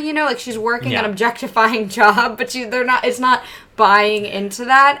stripper, you know? Like, she's working an objectifying job, but it's not buying into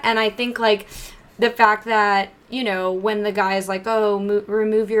that. And I think, like, the fact that, you know, when the guy's like, oh,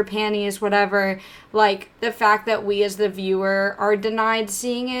 remove your panties, whatever, like, the fact that we as the viewer are denied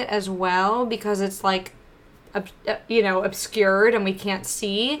seeing it as well because it's, like, you know, obscured and we can't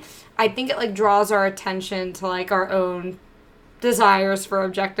see, I think it, like, draws our attention to, like, our own desires for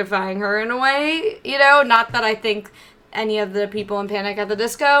objectifying her in a way, you know? Not that I think any of the people in Panic at the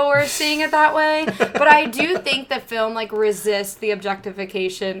Disco were seeing it that way, but I do think the film, like, resists the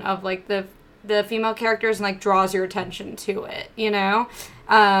objectification of, like, the female characters and, like, draws your attention to it, you know?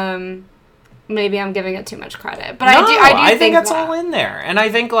 Maybe I'm giving it too much credit, but no, I do think it's that. all in there. And I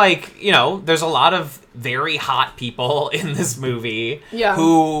think, like, you know, there's a lot of very hot people in this movie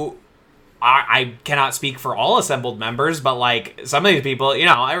who I cannot speak for all assembled members, but, like, some of these people, you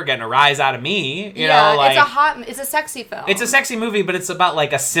know, they were getting a rise out of me. You know, like, it's a sexy film. It's a sexy movie, but it's about,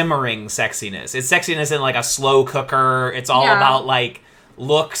 like, a simmering sexiness. It's sexiness in, like, a slow cooker. It's all about, like,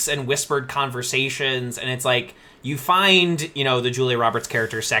 looks and whispered conversations, and it's like you find, you know, the Julia Roberts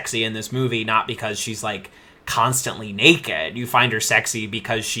character sexy in this movie not because she's, like, constantly naked. You find her sexy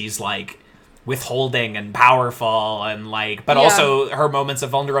because she's, like, withholding and powerful and, like, but also her moments of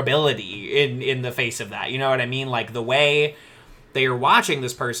vulnerability in the face of that. You know what I mean? Like, the way that you're watching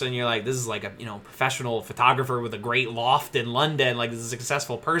this person, you're like, this is, like, a, you know, professional photographer with a great loft in London. Like, this is a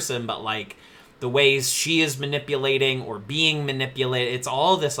successful person, but, like, the ways she is manipulating or being manipulated, it's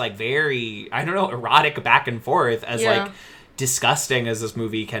all this, like, very, I don't know, erotic back and forth, as like disgusting as this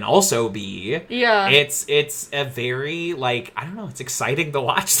movie can also be. Yeah. It's a very, like, I don't know, it's exciting to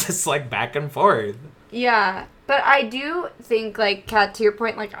watch this, like, back and forth. Yeah. But I do think, like, Kat, to your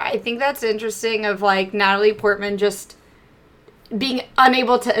point, like, I think that's interesting of, like, Natalie Portman just being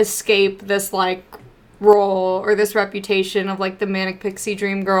unable to escape this, like, role or this reputation of, like, the manic pixie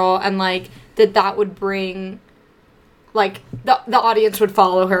dream girl, and, like, that would bring, like, the audience would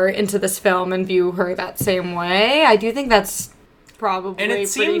follow her into this film and view her that same way. I do think that's probably and it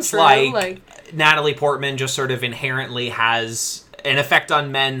seems true. like Natalie Portman just sort of inherently has an effect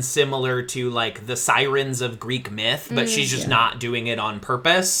on men similar to, like, the sirens of Greek myth, but she's just not doing it on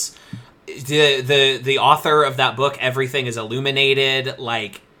purpose. The author of that book, Everything is Illuminated,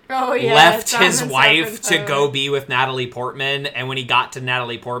 like, left his wife to go be with Natalie Portman, and when he got to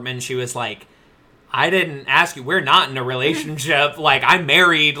Natalie Portman, she was like, I didn't ask you, we're not in a relationship, like, I'm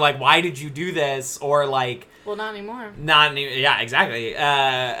married, like, why did you do this? Or, like, well, not anymore. Yeah, exactly.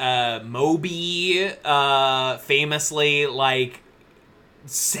 Moby, famously, like,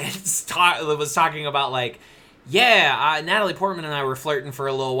 was talking about, like, Natalie Portman and I were flirting for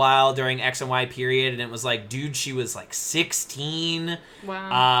a little while during X and Y period, and it was like, dude, she was like 16.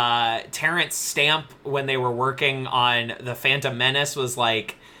 Wow. Terrence Stamp, when they were working on The Phantom Menace, was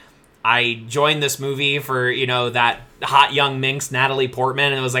like, I joined this movie for, you know, that hot young minx Natalie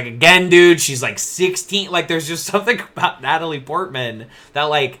Portman, and it was like, again, dude, she's like 16. Like, there's just something about Natalie Portman that,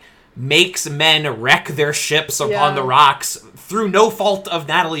 like, makes men wreck their ships upon the rocks through no fault of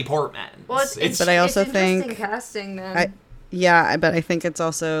Natalie Portman. Well, but I also think casting then. But I think it's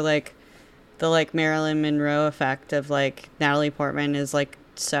also like the, like, Marilyn Monroe effect of, like, Natalie Portman is, like,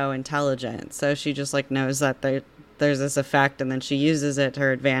 so intelligent, so she just, like, knows that there's this effect, and then she uses it to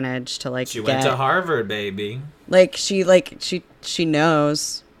her advantage to, like, she went to Harvard, baby. Like, she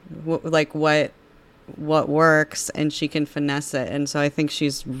knows what works, and she can finesse it, and so I think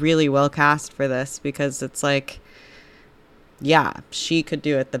she's really well cast for this, because it's like, yeah, she could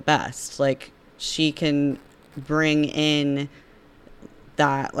do it the best. Like, she can bring in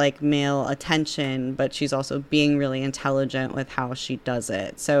that, like, male attention, but she's also being really intelligent with how she does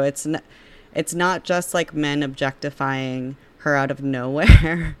it. So it's not just, like, men objectifying her out of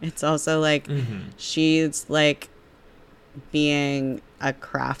nowhere. It's also, like, she's, like, being a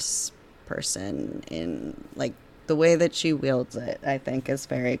craftsperson in, like, the way that she wields it, I think, is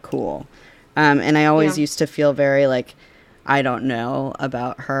very cool. And I always used to feel very, like, I don't know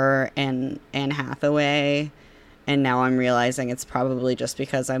about her and Anne Hathaway, and now I'm realizing it's probably just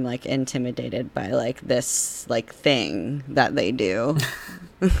because I'm, like, intimidated by, like, this, like, thing that they do.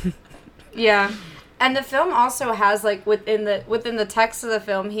 Yeah. And the film also has, like, within the text of the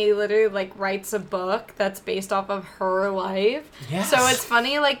film, he literally, like, writes a book that's based off of her life. Yes. So it's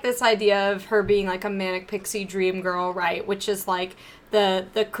funny, like, this idea of her being, like, a manic pixie dream girl, right? Which is, like,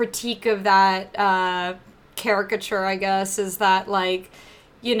 the critique of that caricature, I guess, is that, like,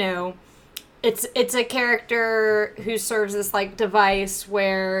 you know, it's a character who serves this, like, device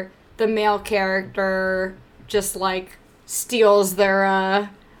where the male character just, like, steals their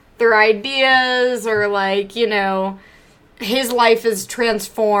ideas, or, like, you know, his life is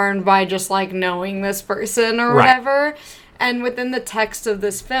transformed by just, like, knowing this person or whatever. And within the text of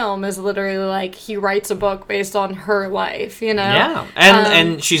this film is literally, like, he writes a book based on her life, you know? Yeah.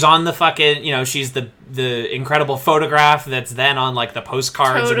 And she's on the fucking, you know, she's the incredible photograph that's then on, like, the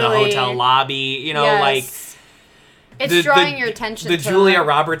postcards in the hotel lobby, you know, like... It's drawing your attention to the Julia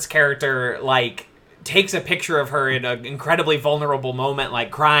Roberts character, like, takes a picture of her in an incredibly vulnerable moment, like,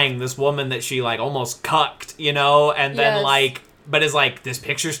 crying, this woman that she, like, almost cucked, you know? And then, like, but is like, this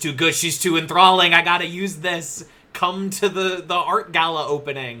picture's too good, she's too enthralling, I gotta use this. Come to the art gala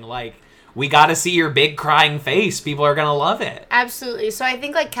opening. Like, we gotta see your big crying face. People are gonna love it. Absolutely. So I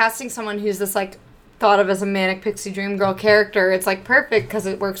think, like, casting someone who's this, like, thought of as a manic pixie dream girl character, it's, like, perfect because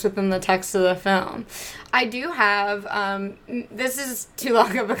it works within the text of the film. I do have, this is too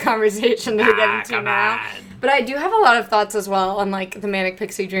long of a conversation to get into now, but I do have a lot of thoughts as well on, like, the manic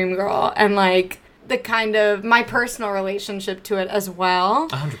pixie dream girl and, like, the kind of, my personal relationship to it as well.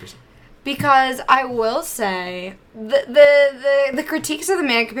 100%. Because I will say, the critiques of the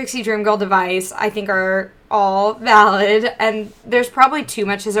Manic Pixie Dream Girl device, I think, are all valid, and there's probably too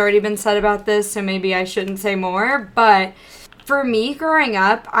much has already been said about this, so maybe I shouldn't say more, but for me, growing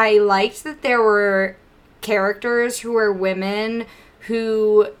up, I liked that there were characters who were women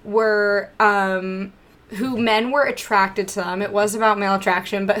who were, who men were attracted to them. It was about male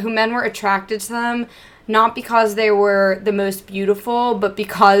attraction, but who men were attracted to them not because they were the most beautiful, but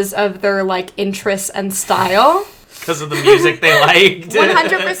because of their, like, interests and style. Because of the music they liked.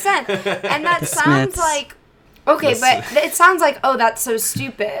 100%. And that sounds like Okay, but it sounds like, oh, that's so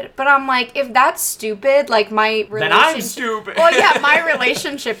stupid. But I'm like, if that's stupid, like, my relationship... Then I'm stupid. Well, yeah, my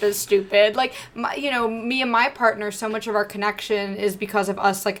relationship is stupid. Like, me and my partner, so much of our connection is because of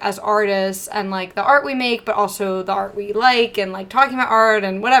us, like, as artists and, like, the art we make, but also the art we like and, like, talking about art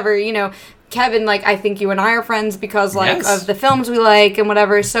and whatever, Kevin, like, I think you and I are friends because, like, yes. of the films we like and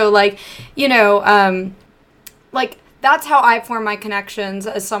whatever. So, like, like... That's how I form my connections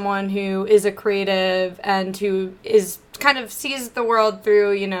as someone who is a creative and who is kind of sees the world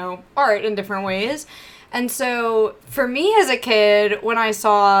through, art in different ways. And so for me as a kid, when I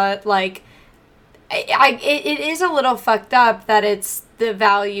saw, like, it is a little fucked up that the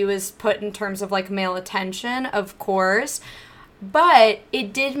value is put in terms of, like, male attention, of course. But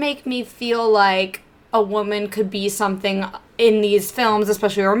it did make me feel like a woman could be something in these films,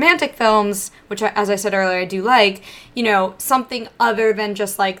 especially romantic films, which, as I said earlier, I do like, something other than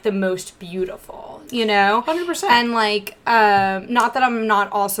just, like, the most beautiful, 100%. And, like, not that I'm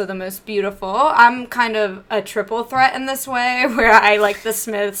not also the most beautiful. I'm kind of a triple threat in this way, where I like the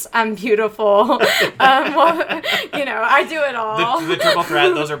Smiths, I'm beautiful. I do it all. The triple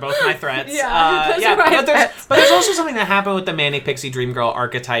threat, those are both my threats. Yeah, those are my threats. But there's also something that happened with the Manic Pixie Dream Girl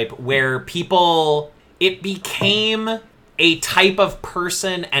archetype where it became a type of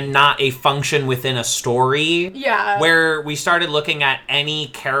person and not a function within a story. Yeah. Where we started looking at any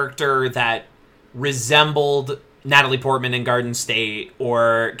character that resembled Natalie Portman in Garden State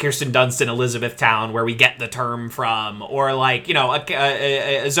or Kirsten Dunst in Elizabethtown, where we get the term from, or like,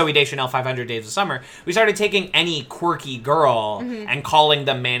 a Zooey Deschanel 500 Days of Summer. We started taking any quirky girl and calling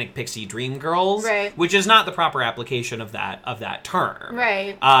them Manic Pixie Dream Girls, right. Which is not the proper application of that term.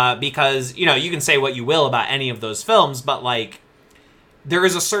 Right. Because, you can say what you will about any of those films, but like, there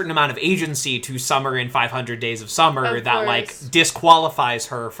is a certain amount of agency to Summer in 500 Days of Summer that like disqualifies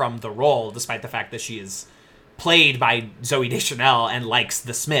her from the role, despite the fact that she is played by Zooey Deschanel and likes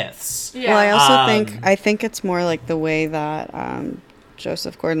the Smiths. Yeah. Well, I also think it's more like the way that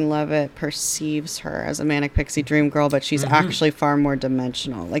Joseph Gordon-Levitt perceives her as a Manic Pixie Dream Girl, but she's actually far more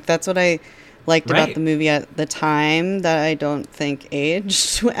dimensional. Like, that's what I liked about the movie at the time that I don't think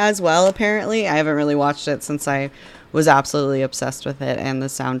aged as well, apparently. I haven't really watched it since I was absolutely obsessed with it and the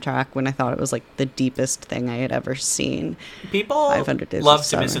soundtrack when I thought it was like the deepest thing I had ever seen. People 500 Days love of to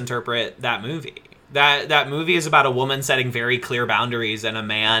Summer. Misinterpret that movie. That movie is about a woman setting very clear boundaries and a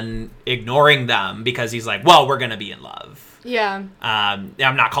man ignoring them because he's like, well, we're going to be in love. Yeah. I'm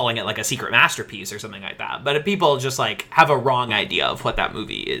not calling it like a secret masterpiece or something like that, but people just like have a wrong idea of what that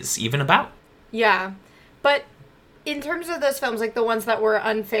movie is even about. Yeah. But in terms of those films, like the ones that were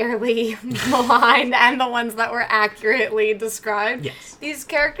unfairly maligned and the ones that were accurately described, yes, these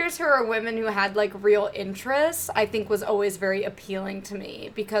characters who are women who had like real interests, I think was always very appealing to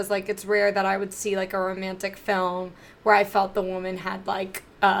me because like it's rare that I would see like a romantic film where I felt the woman had like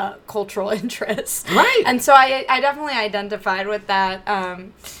cultural interests. Right. And so I definitely identified with that.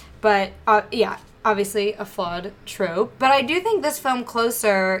 But yeah. Obviously a flawed trope, but I do think this film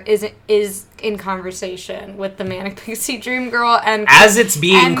Closer is in conversation with the Manic Pixie Dream Girl and as it's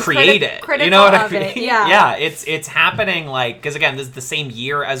being created. You know what I mean? Yeah. Yeah, it's happening like because again, this is the same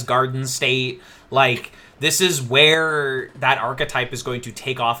year as Garden State. Like this is where that archetype is going to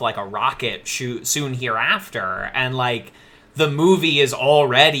take off like a rocket soon hereafter, and like the movie is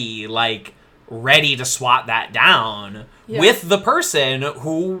already like ready to swat that down with the person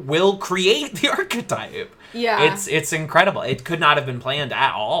who will create the archetype. Yeah. It's incredible. It could not have been planned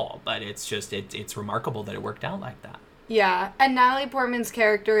at all, but it's just it's remarkable that it worked out like that. Yeah, and Natalie Portman's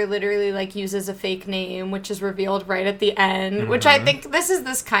character literally like uses a fake name, which is revealed right at the end, which I think this is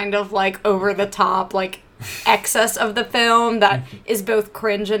this kind of like over the top like excess of the film that is both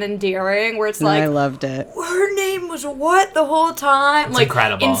cringe and endearing, where it's like I loved it. Her name was what the whole time? It's like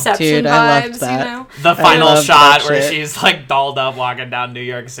incredible. Inception Dude, vibes, I loved that. The final shot where shit. she's like dolled up walking down New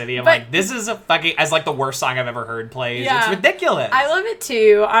York City. I'm like, this is a fucking as like the worst song I've ever heard plays. Yeah. It's ridiculous. I love it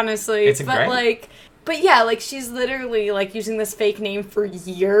too, honestly. It's but great. But yeah, like, she's literally, like, using this fake name for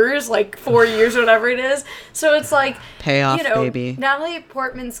years, like, 4 years or whatever it is. So it's like, Payoff, baby. Natalie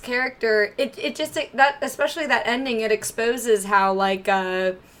Portman's character, it just, that especially that ending, it exposes how, like,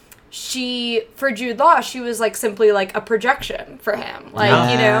 for Jude Law, she was, like, simply, like, a projection for him. Like,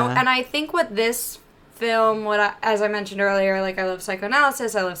 and I think what this film, as I mentioned earlier, like, I love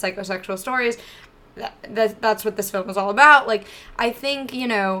psychoanalysis, I love psychosexual stories, that's what this film is all about. Like, I think,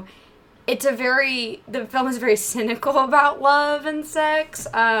 the film is very cynical about love and sex,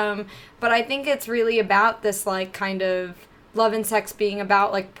 but I think it's really about this, like, kind of love and sex being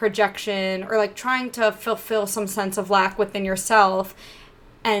about, like, projection or, like, trying to fulfill some sense of lack within yourself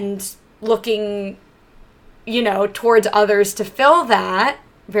and looking towards others to fill that.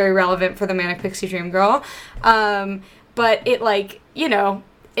 Very relevant for the Manic Pixie Dream Girl. But it,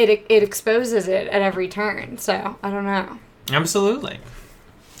 it exposes it at every turn. So, I don't know. Absolutely.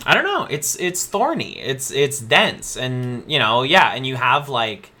 I don't know. It's thorny. It's dense. And, and you have,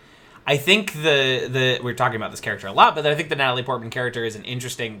 I think we're talking about this character a lot, but I think the Natalie Portman character is an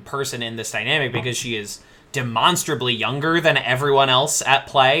interesting person in this dynamic because she is demonstrably younger than everyone else at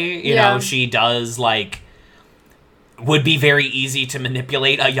play. You know, she does, would be very easy to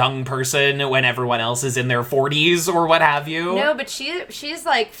manipulate a young person when everyone else is in their 40s or what have you. No, but she's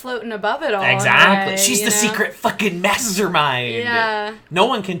floating above it all. Exactly. She's the secret fucking mastermind. Yeah. No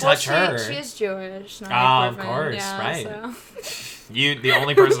one can touch her. She's Jewish. Of course, right. So. You, the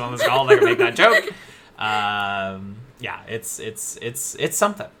only person on this call that can make that joke. It's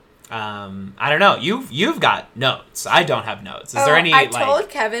something. I don't know. You've got notes. I don't have notes. Is there any? I told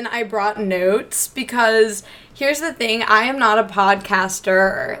Kevin I brought notes because here's the thing. I am not a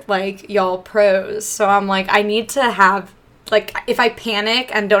podcaster like y'all pros. So I'm I need to have if I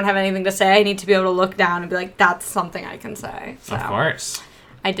panic and don't have anything to say, I need to be able to look down and be that's something I can say. So of course.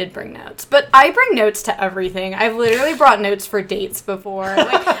 I did bring notes, but I bring notes to everything. I've literally brought notes for dates before.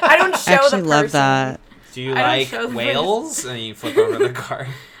 I don't show I actually the person. love that. Do you like whales? And you flip over the card.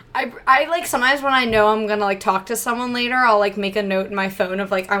 I sometimes when I know I'm gonna talk to someone later, I'll make a note in my phone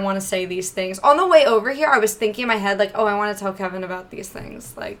of I want to say these things. On the way over here, I was thinking in my head I want to tell Kevin about these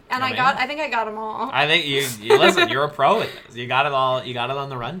things. I think I got them all. I think you listen. You're a pro at this. You got it all. You got it on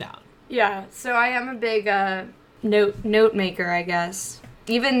the rundown. Yeah. So I am a big note maker, I guess.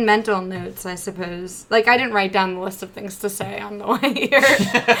 Even mental notes, I suppose. I didn't write down the list of things to say on the way here.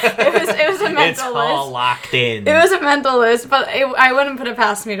 It was a mental list. It's all locked in. It was a mental list, but I wouldn't put it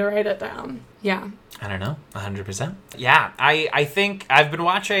past me to write it down. Yeah. I don't know. 100%. Yeah, I think I've been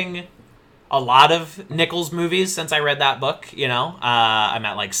watching a lot of Nichols movies since I read that book, I'm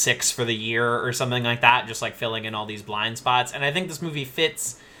at 6 for the year or something like that, just filling in all these blind spots. And I think this movie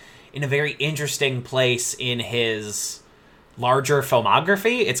fits in a very interesting place in his larger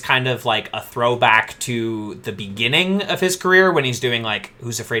filmography. It's kind of a throwback to the beginning of his career when he's doing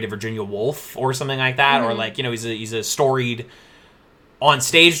Who's Afraid of Virginia Woolf or something like that, mm-hmm. Or he's a storied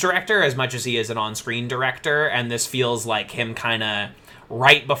on-stage director as much as he is an on-screen director, and this feels like him kind of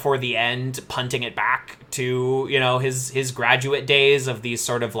right before the end punting it back to his graduate days of these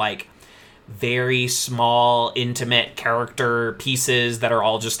sort of very small intimate character pieces that are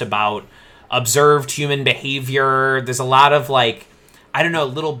all just about observed human behavior. There's a lot of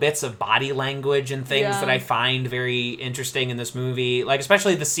little bits of body language and things that I find very interesting in this movie.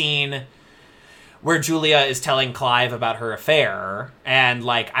 Especially the scene where Julia is telling Clive about her affair. And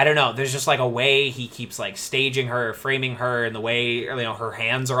there's just a way he keeps staging her, framing her, and the way, her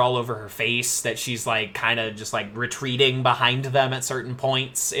hands are all over her face, that she's kind of just retreating behind them at certain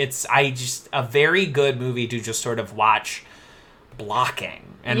points. It's a very good movie to just sort of watch blocking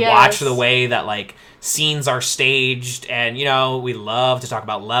and watch the way that scenes are staged. And we love to talk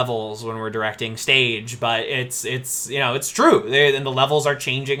about levels when we're directing stage, but it's true, and the levels are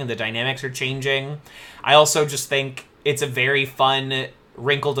changing and the dynamics are changing. I also just think it's a very fun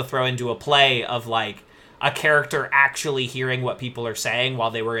wrinkle to throw into a play of a character actually hearing what people are saying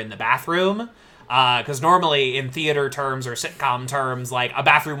while they were in the bathroom. Because normally in theater terms or sitcom terms, a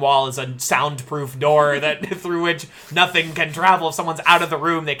bathroom wall is a soundproof door that through which nothing can travel. If someone's out of the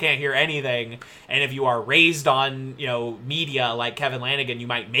room, they can't hear anything. And if you are raised on, media like Kevin Lanigan, you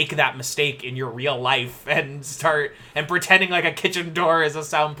might make that mistake in your real life and start pretending a kitchen door is a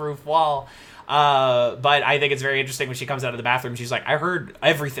soundproof wall. But I think it's very interesting when she comes out of the bathroom. She's I heard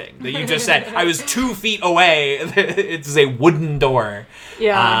everything that you just said. I was 2 feet away. It's a wooden door.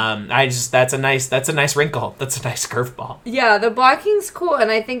 Yeah. That's a nice wrinkle. That's a nice curveball. Yeah, the blocking's cool,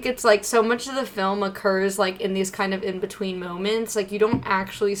 and I think it's so much of the film occurs in these kind of in between moments. You don't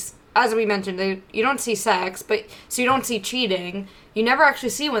actually, as we mentioned, you don't see sex, but so you don't see cheating. You never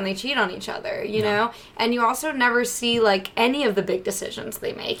actually see when they cheat on each other, you know? And you also never see, any of the big decisions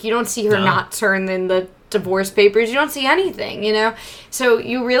they make. You don't see her not turn in the divorce papers. You don't see anything, So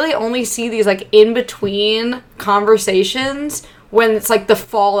you really only see these, in-between conversations when it's, the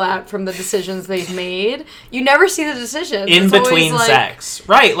fallout from the decisions they've made. You never see the decisions. In between sex.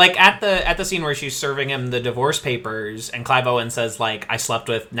 Right, at the scene where she's serving him the divorce papers and Clive Owen says, I slept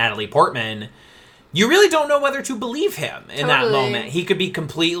with Natalie Portman. You really don't know whether to believe him in that moment. He could be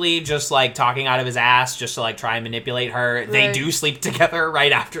completely just, talking out of his ass just to, try and manipulate her. Right. They do sleep together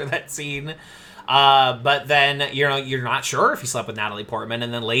right after that scene. But then, you're not sure if he slept with Natalie Portman.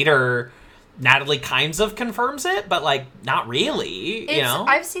 And then later, Natalie kinds of confirms it, but, like, not really, you know?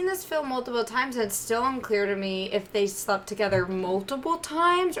 I've seen this film multiple times, and it's still unclear to me if they slept together multiple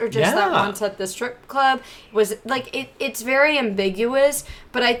times or just that once at the strip club. Was, like, it's very ambiguous,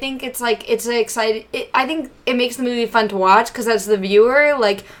 but I think it's, like, it's exciting. I think it makes the movie fun to watch, because as the viewer,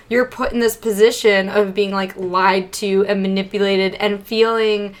 like, you're put in this position of being, like, lied to and manipulated and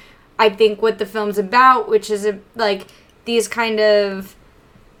feeling, I think, what the film's about, which is, like, these kind of,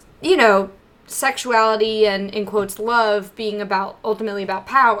 you know, sexuality and, in quotes, love being ultimately about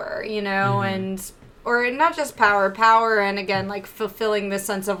power, you know, and, or not just power, and again, like, fulfilling this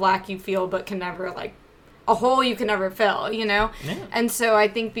sense of lack you feel but can never, like, a hole you can never fill, you know? Yeah. And so I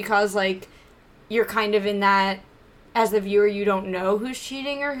think because, like, you're kind of in that, as the viewer, you don't know who's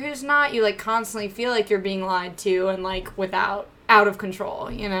cheating or who's not, you, like, constantly feel like you're being lied to and, like, out of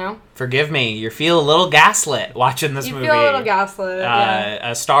control, you know? Forgive me, you feel a little gaslit watching this movie. You feel a little gaslit,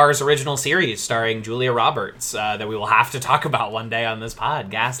 A Starz original series starring Julia Roberts that we will have to talk about one day on this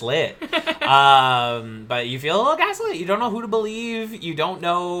pod, Gaslit. But you feel a little gaslit. You don't know who to believe. You don't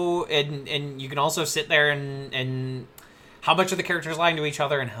know, and you can also sit there and how much are the characters lying to each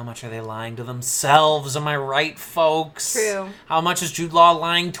other and how much are they lying to themselves? Am I right, folks? True. How much is Jude Law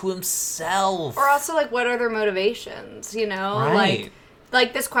lying to himself? Or also, like, what are their motivations, you know? Right.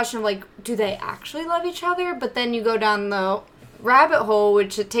 Like this question of, like, do they actually love each other? But then you go down the rabbit hole,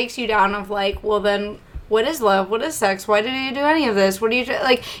 which it takes you down of, like, well, then what is love? What is sex? Why did he do any of this? What do you,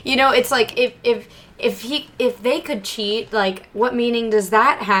 like, you know, it's like, if they could cheat, like, what meaning does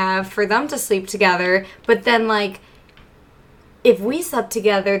that have for them to sleep together? But then, like, if we slept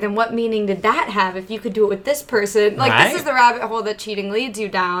together, then what meaning did that have if you could do it with this person? Like, This is the rabbit hole that cheating leads you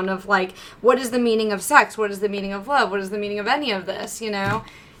down of, like, what is the meaning of sex? What is the meaning of love? What is the meaning of any of this, you know?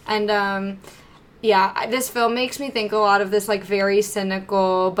 And, this film makes me think a lot of this, like, very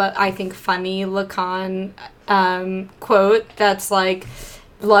cynical, but I think funny Lacan quote that's, like,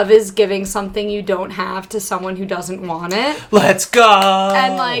 love is giving something you don't have to someone who doesn't want it. Let's go!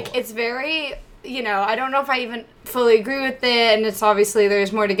 And, like, it's very... You know, I don't know if I even fully agree with it, and it's obviously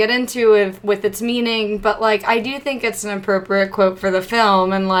there's more to get into with its meaning, but, like, I do think it's an appropriate quote for the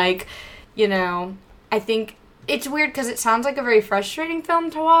film, and, like, you know, I think it's weird because it sounds like a very frustrating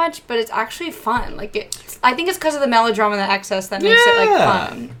film to watch, but it's actually fun. Like, I think it's because of the melodrama and the excess that makes it, like,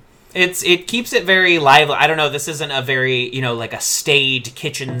 fun. It keeps it very lively. I don't know, this isn't a very, you know, like a staid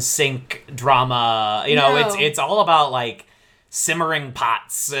kitchen sink drama. You know, it's all about, like, simmering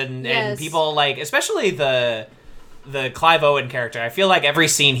pots and people, like, especially the Clive Owen character. I feel like every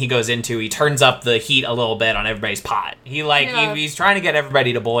scene he goes into, he turns up the heat a little bit on everybody's pot. He's trying to get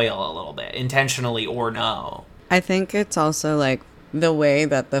everybody to boil a little bit, intentionally or no. I think it's also, like, the way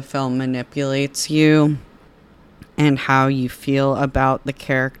that the film manipulates you and how you feel about the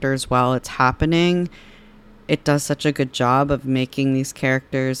characters while it's happening. It does such a good job of making these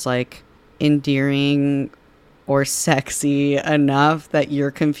characters, like, endearing or sexy enough that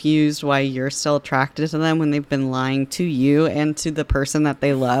you're confused why you're still attracted to them when they've been lying to you and to the person that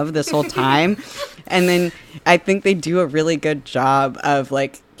they love this whole time. And then I think they do a really good job of,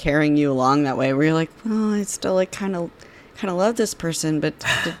 like, carrying you along that way where you're like, well, I still, like, kind of love this person, but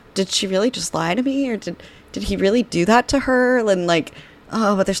did she really just lie to me, or did he really do that to her? And, like,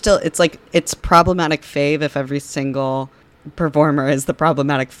 oh, but they're still, it's like, it's problematic fave if every single performer is the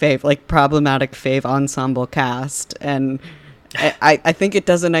problematic fave ensemble cast. And I think it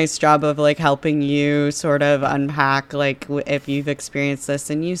does a nice job of, like, helping you sort of unpack, like, if you've experienced this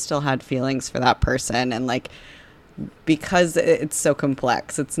and you still had feelings for that person, and, like, because it's so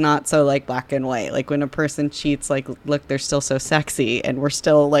complex, it's not so, like, black and white. Like, when a person cheats, like, look, they're still so sexy and we're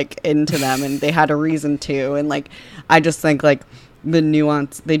still, like, into them and they had a reason to. And, like, I just think, like, the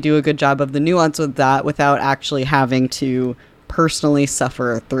nuance, they do a good job of the nuance with that without actually having to personally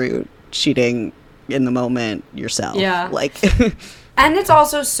suffer through cheating in the moment yourself. Yeah. Like, and it's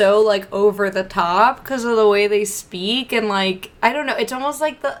also so, like, over the top because of the way they speak, and, like, I don't know, it's almost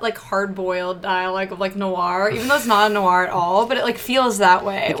like the, like, hard-boiled dialogue of, like, noir, even though it's not a noir at all, but it, like, feels that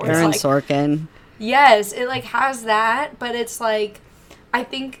way. Like Aaron Sorkin. Yes, it, like, has that, but it's, like, I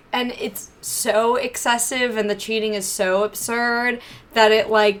think, and it's so excessive and the cheating is so absurd that it,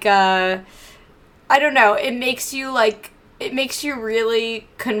 like, I don't know, it makes you really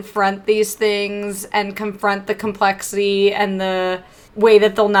confront these things and confront the complexity and the way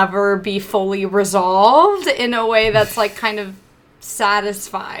that they'll never be fully resolved in a way that's, like, kind of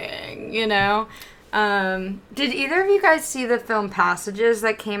satisfying, you know? Did either of you guys see the film Passages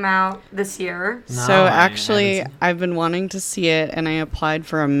that came out this year? No, so actually, I've been wanting to see it, and I applied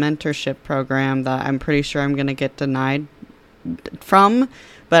for a mentorship program that I'm pretty sure I'm going to get denied from,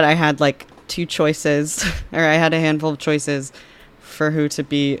 but I had, like, 2 choices, or I had a handful of choices for who to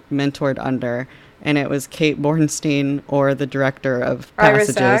be mentored under, and it was Kate Bornstein or the director of Iris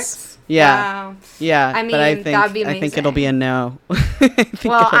Passages. X? Yeah. Wow. Yeah. I mean, but that'd be I think it'll be a no.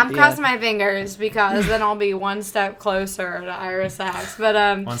 Well, I'm crossing my fingers because then I'll be one step closer to Iris X.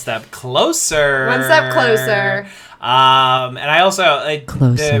 But one step closer. One step closer. And I also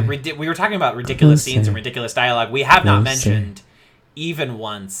we were talking about ridiculous Closer. scenes and ridiculous dialogue. We have not Closer. mentioned even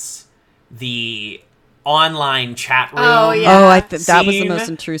once the online chat room. Oh, yeah. Oh, that was the scene. most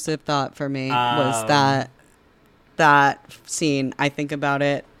intrusive thought for me, was that scene. I think about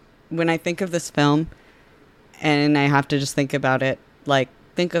it when I think of this film, and I have to just think about it, like,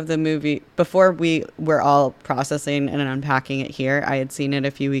 think of the movie before we were all processing and unpacking it here. I had seen it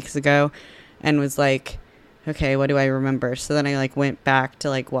a few weeks ago and was like, okay, what do I remember? So then I like went back to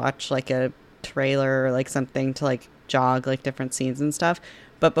like watch like a trailer or like something to like jog like different scenes and stuff.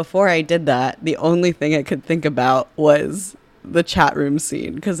 But before I did that, the only thing I could think about was the chat room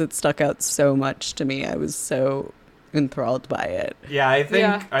scene because it stuck out so much to me. I was so enthralled by it. Yeah, I think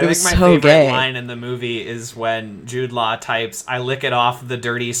Yeah. I It think was my so favorite gay. line in the movie is when Jude Law types, "I lick it off, the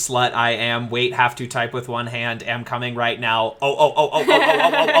dirty slut I am. Wait, have to type with one hand. Am coming right now. Oh.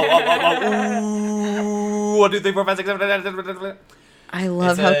 1, 2, 3, 4, 5, 6, 7. I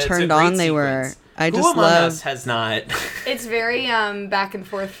love how It's a turned great on they were. sequence. I Who just among love. us has not? It's very back and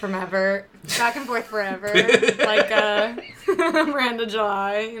forth forever, like Miranda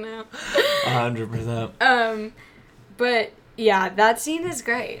July, you know. 100%. But yeah, that scene is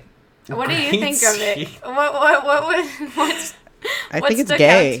great. What do you Great think of it? scene. What's I what think it's stuck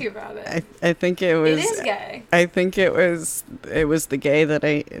gay. out to you about it? I think it was. It is gay. I think it was the gay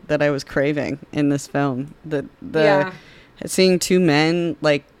that I was craving in this film. Yeah. Seeing 2 men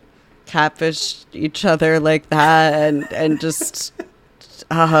like catfish each other like that and just it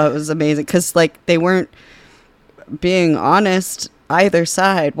was amazing because like they weren't being honest either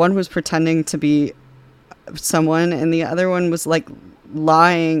side. One was pretending to be someone and the other one was like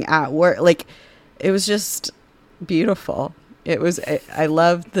lying at work. Like it was just beautiful. I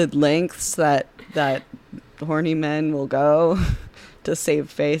love the lengths that horny men will go to save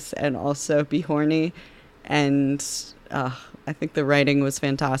face and also be horny, and I think the writing was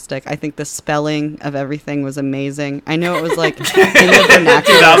fantastic. I think the spelling of everything was amazing. I know it was like in the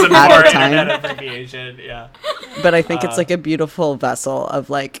vernacular 2004 at the time, internet abbreviation, yeah. but I think it's like a beautiful vessel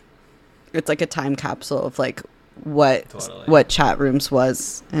of like, it's like a time capsule of like Totally. what chat rooms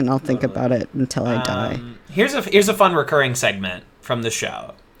was, and I'll think about it until I die. Here's a fun recurring segment from the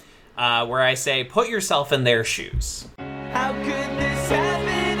show, where I say, put yourself in their shoes. How could this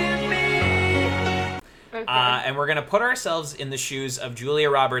happen to me? Okay. And we're going to put ourselves in the shoes of Julia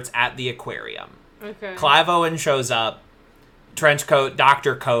Roberts at the aquarium. Okay. Clive Owen shows up, trench coat,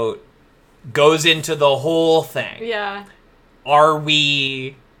 doctor coat, goes into the whole thing. Yeah.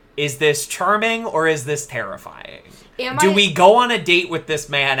 Is this charming or is this terrifying? Do we go on a date with this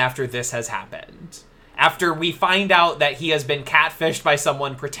man after this has happened? After we find out that he has been catfished by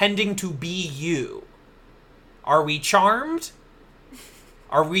someone pretending to be you? Are we charmed?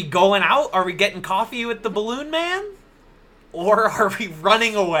 Are we going out? Are we getting coffee with the balloon man? Or are we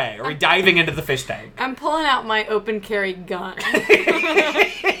running away? Are we diving into the fish tank? I'm pulling out my open carry gun.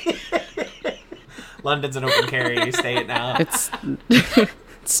 London's an open carry state now. It's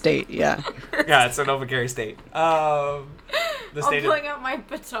state, yeah. Yeah, it's an open carry state. The I'm state pulling out my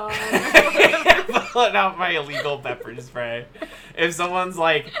baton. pulling out my illegal pepper spray. If someone's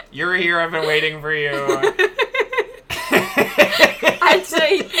like, "You're here, I've been waiting for you." I'd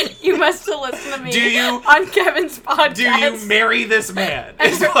say you must have listened to me Do you- on Kevin's podcast. Do you marry this man?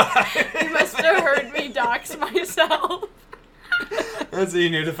 You must have heard me dox myself. That's what you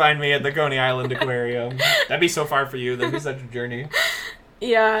knew to find me at the Coney Island Aquarium. That'd be so far for you. That'd be such a journey.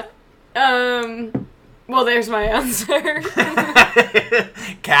 Yeah. Well, there's my answer.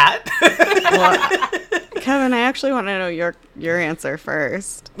 Cat? Well, Kevin, I actually want to know your answer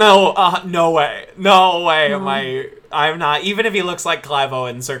first. No way. No way. I'm not. Even if he looks like Clive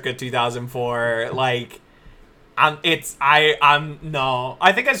Owen circa 2004, like, no.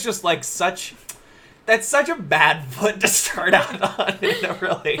 I think it's just like that's such a bad foot to start out on in a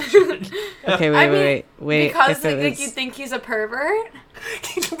relationship. Okay, wait. Because if it like was- you think he's a pervert?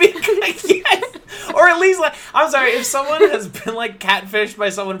 Yes. Or at least, like, I'm sorry, if someone has been like catfished by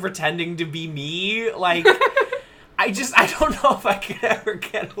someone pretending to be me, like, I don't know if I could ever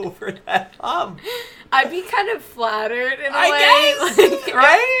get over that hump. I'd be kind of flattered in a I way. guess, Like,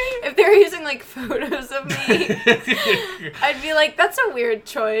 right? If they're using like photos of me, I'd be like, that's a weird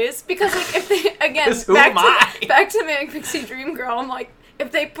choice. Because like if they, again, 'Cause who am I? back to Manic Pixie Dream Girl, I'm like,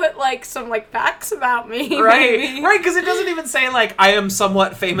 if they put, like, some, like, facts about me. Right, maybe. right, because it doesn't even say, like, I am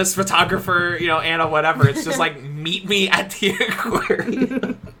somewhat famous photographer, Anna, whatever. It's just, like, meet me at the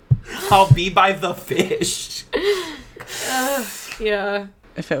aquarium. I'll be by the fish. Yeah.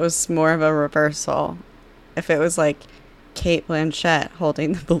 If it was more of a reversal, if it was, like, Kate Blanchett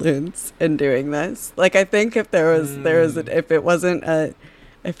holding the balloons and doing this. Like, I think if if it wasn't a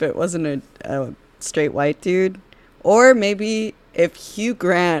straight white dude, or maybe if Hugh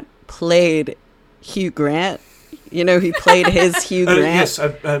Grant played Hugh Grant, he played his Hugh Grant. Yes,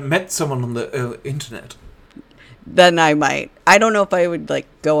 I met someone on the internet. Then I might. I don't know if I would, like,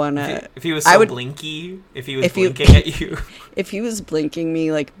 go on a... If he was so blinky, if he was blinking at you. If he was blinking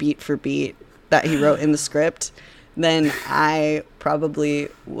me, like, beat for beat that he wrote in the script, then I probably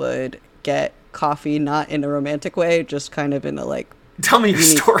would get coffee, not in a romantic way, just kind of in a, like... Tell me your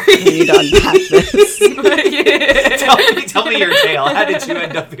story. We need to unpack this. Tell me your tale. How did you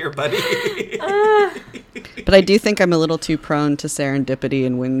end up here, buddy? But I do think I'm a little too prone to serendipity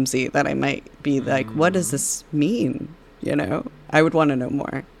and whimsy that I might be like, what does this mean? I would want to know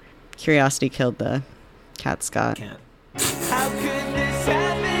more. Curiosity killed the cat, Scott. Can't. How could this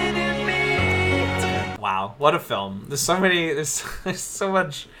happen to me? Wow, what a film. There's so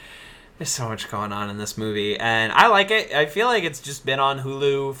much going on in this movie, and I like it. I feel like it's just been on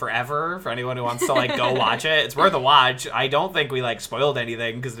Hulu forever for anyone who wants to, like, go watch it. It's worth a watch. I don't think we, like, spoiled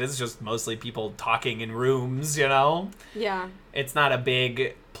anything because it is just mostly people talking in rooms, Yeah. It's not a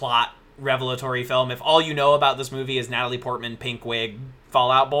big plot revelatory film. If all you know about this movie is Natalie Portman, pink wig,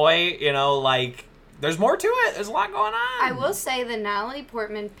 Fallout Boy, like, there's more to it. There's a lot going on. I will say the Natalie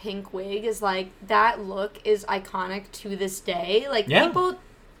Portman pink wig is, like, that look is iconic to this day. Like, people...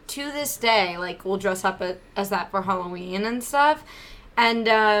 to this day, like, we'll dress up as that for Halloween and stuff. And,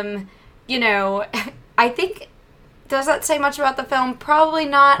 I think, does that say much about the film? Probably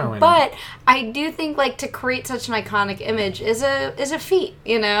not. But I do think, like, to create such an iconic image is a feat,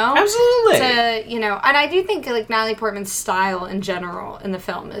 Absolutely. And I do think, like, Natalie Portman's style in general in the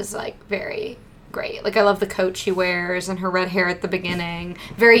film is, like, very great. Like, I love the coat she wears and her red hair at the beginning.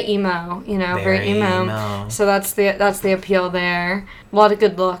 Very emo, very emo. So that's the appeal there. A lot of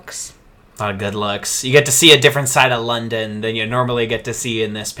good looks. A lot of good looks. You get to see a different side of London than you normally get to see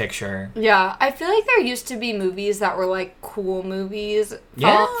in this picture. Yeah, I feel like there used to be movies that were, like, cool movies.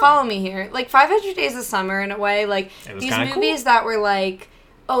 Yeah. Follow me here. Like, 500 Days of Summer, in a way. Like, these movies cool. That were, like,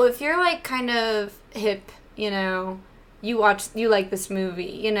 oh, if you're, like, kind of hip, you like this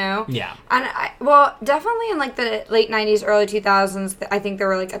movie, Yeah. And definitely in, like, the late 90s, early 2000s, I think there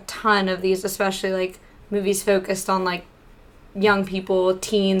were, like, a ton of these, especially, like, movies focused on, like, young people,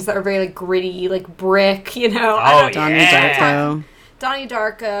 teens that are very, like, gritty, like, Brick, Oh, Donnie Darko. Donnie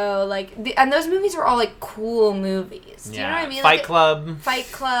Darko, like, and those movies are all, like, cool movies. Do you know what I mean? Fight Club,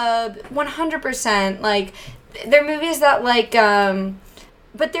 100%. Like, they're movies that, like,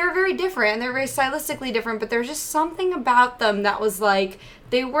 but they're very different, and they're very stylistically different, but there's just something about them that was, like,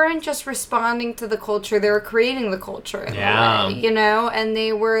 they weren't just responding to the culture, they were creating the culture in a way, and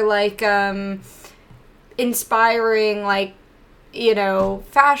they were, like, inspiring, like,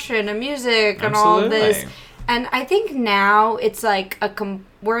 fashion and music and all of this. And I think now it's, like,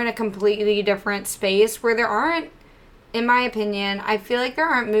 we're in a completely different space where there aren't, in my opinion, I feel like there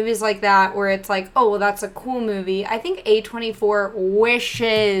aren't movies like that where it's like, oh, well, that's a cool movie. I think A24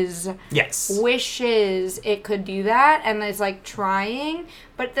 wishes it could do that and is, like, trying.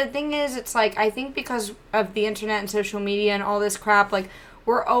 But the thing is, it's like, I think because of the internet and social media and all this crap, like,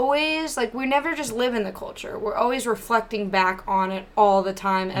 we're always, like, we never just live in the culture. We're always reflecting back on it all the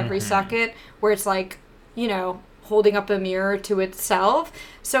time, every second, where it's like, holding up a mirror to itself.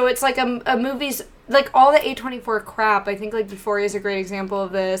 So it's like a movie's, like, all the A24 crap. I think, like, Euphoria is a great example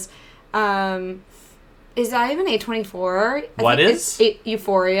of this. Is that even A24? What is?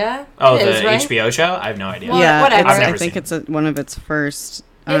 Euphoria. Oh, it is, right? HBO show? I have no idea. Well, Yeah, whatever. I think it's one of its first.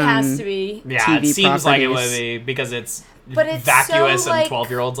 It has to be. Yeah, TV it seems like it would properties. be because it's But it's vacuous so, like, and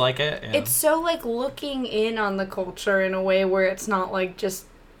 12-year-olds like it. Yeah. It's so, like, looking in on the culture in a way where it's not, like, just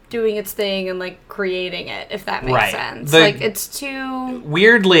doing its thing and, like, creating it, if that makes sense. Like, it's too...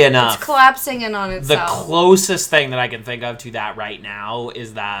 Weirdly enough... It's collapsing in on itself. The closest thing that I can think of to that right now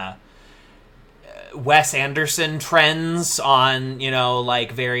is the Wes Anderson trends on,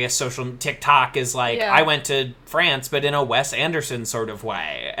 like, various social... TikTok is, like, I went to France, but in a Wes Anderson sort of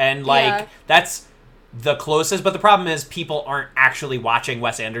way. And, like, that's the closest. But the problem is people aren't actually watching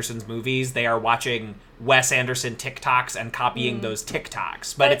Wes Anderson's movies. They are watching Wes Anderson TikToks and copying those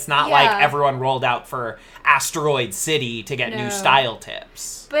TikToks. But it's not like everyone rolled out for Asteroid City to get new style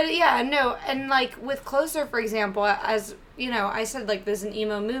tips. But, and, like, with Closer, for example, as, I said, like, this is an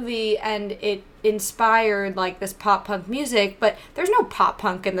emo movie, and it inspired, like, this pop-punk music, but there's no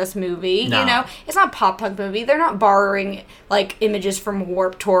pop-punk in this movie, No. It's not a pop-punk movie. They're not borrowing, like, images from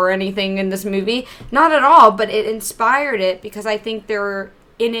Warped Tour or anything in this movie. Not at all, but it inspired it because I think they're,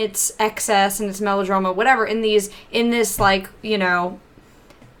 in its excess and its melodrama, whatever, in this, like, in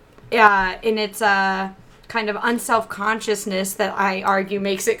its, kind of unself-consciousness that I argue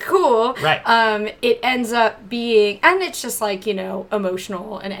makes it cool. Right. It ends up being, and it's just like,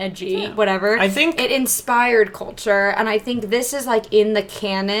 emotional and edgy, whatever. I think it inspired culture, and I think this is like in the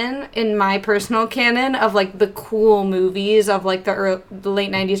canon, in my personal canon of like the cool movies of like the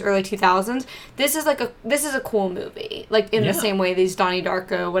late 90s, early 2000s. This is a cool movie, like in the same way these Donnie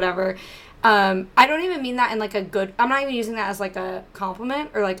Darko, whatever. I don't even mean that in like a good, I'm not even using that as like a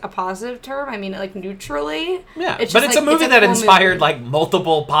compliment or like a positive term. I mean it like neutrally. Yeah, it's but just, it's like, a movie a that cool inspired movie. like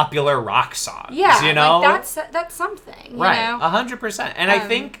multiple popular rock songs. Yeah, Like, that's something. right, 100%. And I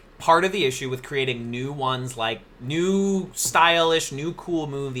think part of the issue with creating new ones, like new stylish, new cool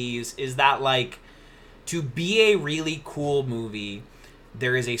movies, is that like to be a really cool movie,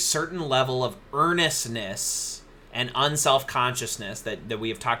 there is a certain level of earnestness and unself-consciousness that we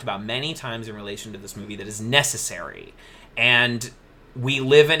have talked about many times in relation to this movie that is necessary. And we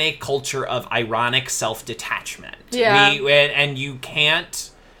live in a culture of ironic self-detachment. Yeah. And you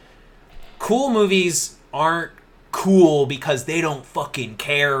can't... Cool movies aren't cool because they don't fucking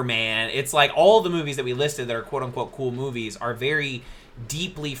care, man. It's like all the movies that we listed that are quote-unquote cool movies are very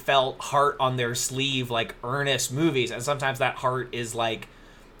deeply felt, heart on their sleeve, like earnest movies. And sometimes that heart is like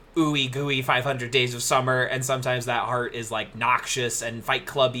ooey gooey 500 Days of Summer, and sometimes that heart is like noxious and Fight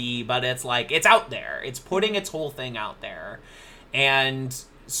Clubby, but it's like it's out there, it's putting its whole thing out there. And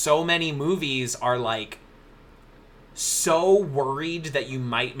so many movies are like so worried that you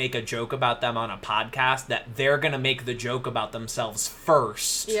might make a joke about them on a podcast that they're gonna make the joke about themselves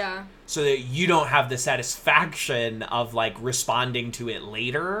first, so that you don't have the satisfaction of like responding to it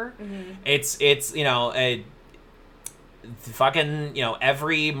later. It's fucking,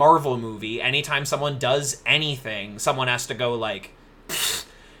 every Marvel movie, anytime someone does anything, someone has to go like,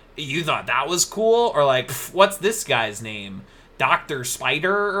 you thought that was cool? Or like, what's this guy's name? Dr.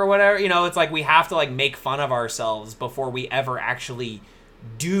 Spider or whatever? It's like we have to like make fun of ourselves before we ever actually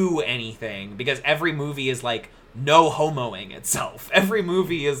do anything, because every movie is like no homoing itself. Every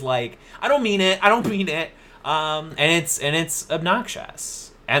movie is like, I don't mean it. And it's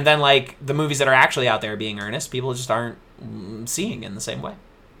obnoxious. And then like the movies that are actually out there being earnest, people just aren't seeing in the same way.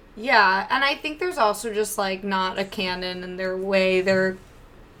 Yeah, and I think there's also just like not a canon in their way there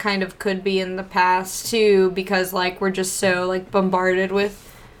kind of could be in the past too, because like we're just so like bombarded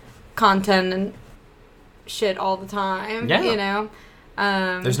with content and shit all the time.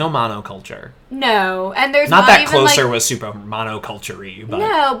 There's no monoculture. No, and there's not that even, Closer like, was super monoculture-y, but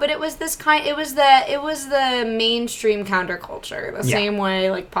no, but it was this kind. It was the mainstream counterculture, the same way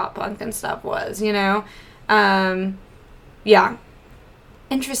like pop punk and stuff was. Yeah.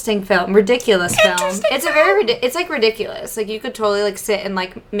 Interesting film. Ridiculous film. It's a very it's like ridiculous. Like you could totally like sit and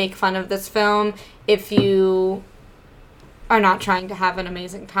like make fun of this film if you are not trying to have an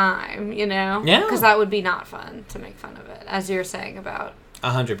amazing time, Yeah. Because that would be not fun to make fun of it, as you're saying about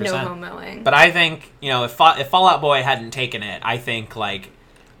 100%. no homoing. But I think, if Fall Out Boy hadn't taken it, I think like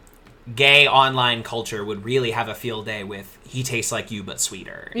gay online culture would really have a field day with He Tastes Like You But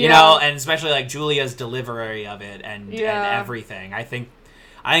Sweeter, and especially like Julia's delivery of it and everything. I think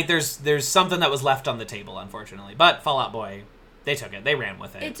there's something that was left on the table, unfortunately. But Fall Out Boy, they took it. They ran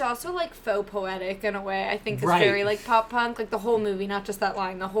with it. It's also like faux poetic in a way. I think it's very like pop punk. Like the whole movie, not just that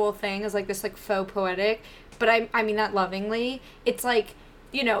line. The whole thing is like this like faux poetic. But I mean that lovingly. It's like,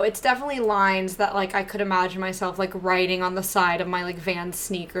 it's definitely lines that like I could imagine myself like writing on the side of my like Vans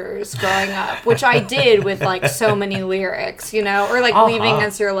sneakers growing up, which I did with like so many lyrics, or like leaving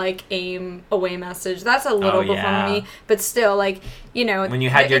as your like aim away message. That's a little before me, but still like, when you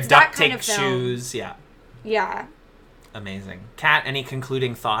had your duct tape shoes, yeah. Amazing. Kat, any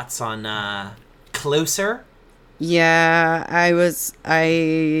concluding thoughts on Closer? Yeah, I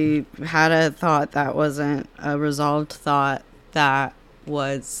had a thought that wasn't a resolved thought that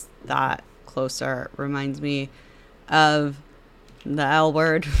was that Closer reminds me of the L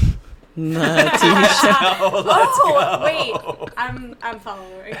Word, the TV show. Let's go. Wait, I'm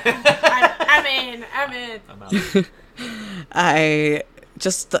following. I'm in. I'm out. I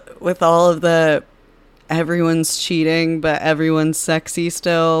just, with all of the everyone's cheating, but everyone's sexy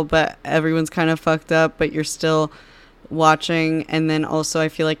still, but everyone's kind of fucked up, but you're still watching. And then also I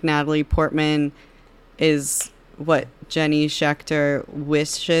feel like Natalie Portman is what Jenny Schechter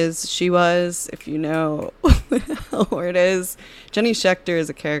wishes she was, if you know what the L word is. Jenny Schechter is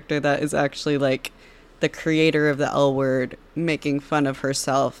a character that is actually like the creator of the L word, making fun of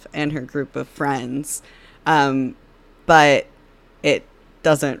herself and her group of friends. But it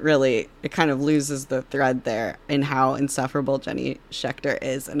doesn't really, it kind of loses the thread there in how insufferable Jenny Schechter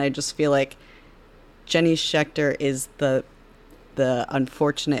is. And I just feel like Jenny Schechter is the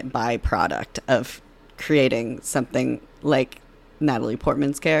unfortunate byproduct of creating something like Natalie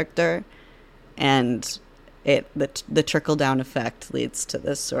Portman's character, and the trickle down effect leads to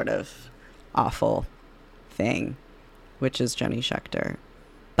this sort of awful thing, which is Jenny Schechter.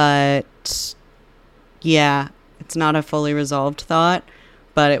 But yeah, it's not a fully resolved thought,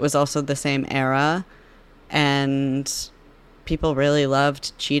 but it was also the same era, and people really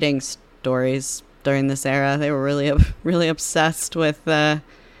loved cheating stories during this era. They were really obsessed with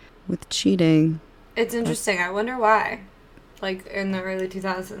cheating. It's interesting. I wonder why. Like, in the early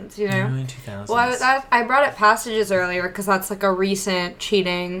 2000s, you know? Early 2000s. Well, I brought up Passages earlier because that's, like, a recent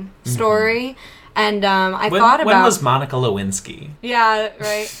cheating story. And I thought about... When was Monica Lewinsky? Yeah,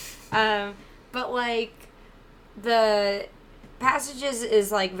 right. But, like, the Passages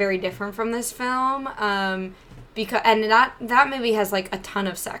is, like, very different from this film. Because that movie has, like, a ton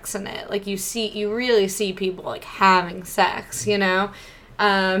of sex in it. Like, you really see people, like, having sex, you know?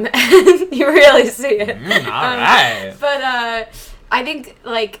 And you really see it. All right. But I think,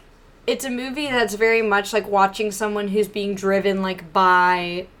 like, it's a movie that's very much like watching someone who's being driven, like,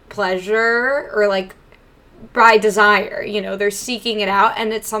 by pleasure or, like, by desire. You know, they're seeking it out.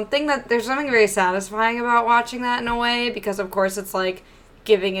 And it's something there's something very satisfying about watching that in a way, because, of course, it's, like,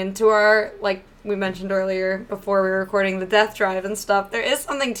 giving into our, like, we mentioned earlier before we were recording, the death drive and stuff. There is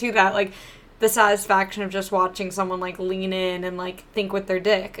something to that, like, the satisfaction of just watching someone, like, lean in and, like, think with their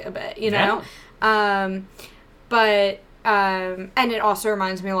dick a bit, you know? Yeah. And it also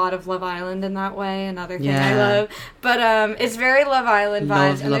reminds me a lot of Love Island in that way, another thing I love. But it's very Love Island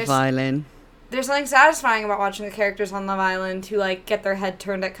vibes. Love Island. There's something satisfying about watching the characters on Love Island who, like, get their head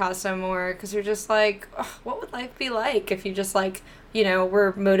turned at Casa Amor, because you're just like, oh, what would life be like if you just, like, you know,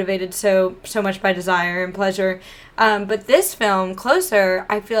 were motivated so much by desire and pleasure. But this film, Closer,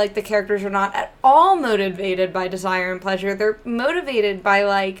 I feel like the characters are not at all motivated by desire and pleasure. They're motivated by,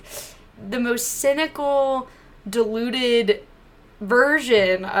 like, the most cynical, deluded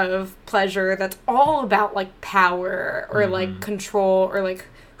version of pleasure that's all about, like, power or, like, control or, like,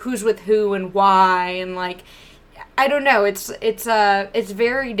 who's with who and why. And, like, I don't know. It's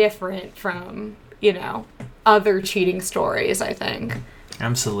very different from, you know, other cheating stories, I think.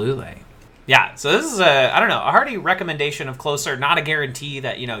 Absolutely. Yeah, so this is a hearty recommendation of Closer. Not a guarantee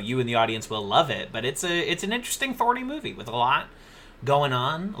that, you know, you and the audience will love it, but it's an interesting 40 movie with a lot going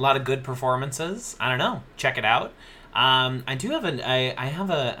on, a lot of good performances. I don't know. Check it out. I do have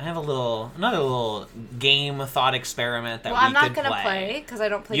another little game thought experiment that we could play. Well, I'm not gonna play because I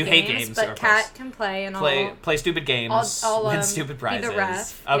don't play games. You hate games, but Kat can play, and play stupid games, I'll win stupid prizes. Be the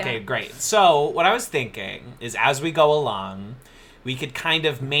ref. Okay, great. So what I was thinking is, as we go along, we could kind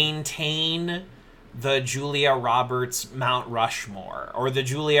of maintain the Julia Roberts Mount Rushmore, or the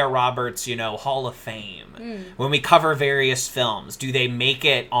Julia Roberts, you know, Hall of Fame. When we cover various films, do they make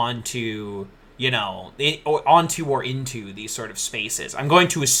it onto, you know, onto or into these sort of spaces? I'm going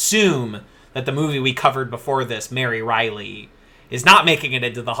to assume that the movie we covered before this, Mary Riley, is not making it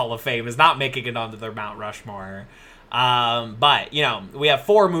into the Hall of Fame, is not making it onto their Mount Rushmore. But, you know, we have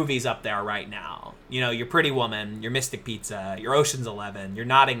 4 movies up there right now. You know, your Pretty Woman, your Mystic Pizza, your Ocean's 11, your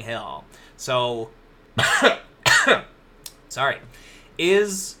Notting Hill. So, sorry,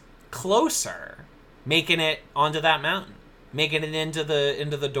 is Closer making it onto that mountain? Making it into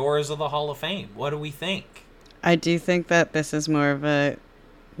the doors of the Hall of Fame? What do we think? I do think that this is more of a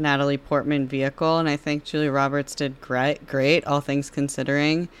Natalie Portman vehicle, and I think Julia Roberts did great, all things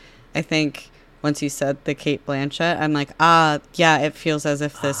considering. I think once you said the Cate Blanchett, I'm like, yeah, it feels as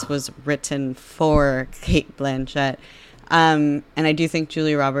if this was written for Cate Blanchett. And I do think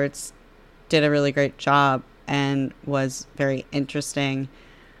Julia Roberts did a really great job and was very interesting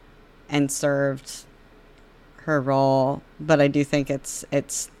and served her role, but I do think it's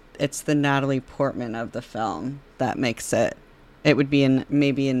the Natalie Portman of the film that makes it. It would be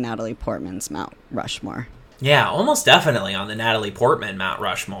maybe in Natalie Portman's Mount Rushmore. Yeah, almost definitely on the Natalie Portman Mount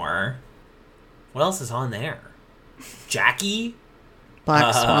Rushmore. What else is on there? Jackie?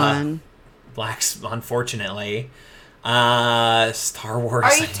 Black Swan. Unfortunately. Star Wars.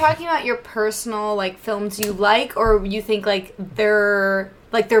 Are you talking about your personal, like, films you like, or you think, like, their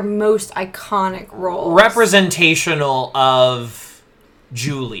most iconic roles? Representational of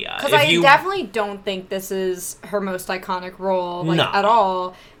Julia. Because I definitely don't think this is her most iconic role, like, No. at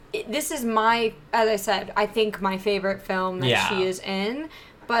all. This is as I said, I think my favorite film that she is in.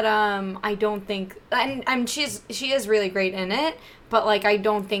 But I don't think, and she is really great in it. But like, I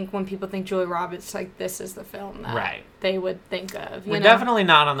don't think when people think Julia Roberts, like, this is the film that they would think of. We're definitely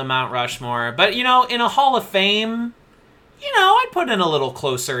not on the Mount Rushmore, but in a Hall of Fame, I'd put in a little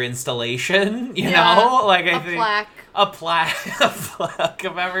Closer installation. You know, like I think a plaque,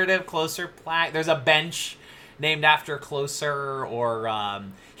 commemorative Closer plaque. There's a bench named after Closer, or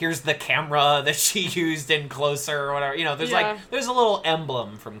here's the camera that she used in Closer, or whatever. There's a little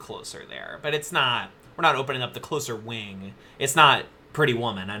emblem from Closer there, but it's not. We're not opening up the Closer wing. It's not Pretty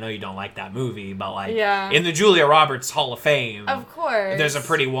Woman. I know you don't like that movie, but like in the Julia Roberts Hall of Fame, of course, there's a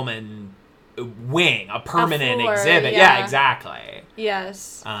Pretty Woman wing, a permanent exhibit. Yeah, exactly.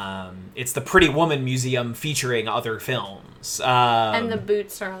 Yes. It's the Pretty Woman Museum featuring other films. And the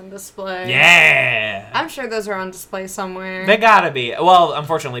boots are on display. Yeah. I'm sure those are on display somewhere. They gotta be. Well,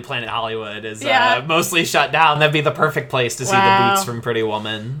 unfortunately, Planet Hollywood is mostly shut down. That'd be the perfect place to see the boots from Pretty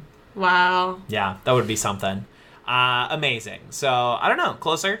Woman. Wow. Yeah, that would be something. Amazing. So, I don't know.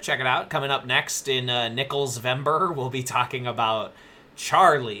 Closer, check it out. Coming up next in NICHOLSVEMBER, we'll be talking about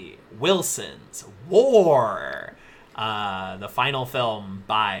Charlie Wilson's War. The final film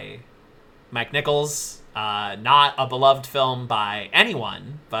by Mike Nichols. Not a beloved film by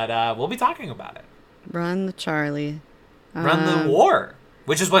anyone, but we'll be talking about it. Run the Charlie. Run the war,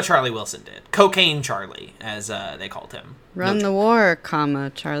 which is what Charlie Wilson did. Cocaine Charlie, as they called him. Run the war,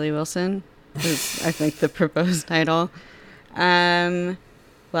 Charlie Wilson is, I think, the proposed title.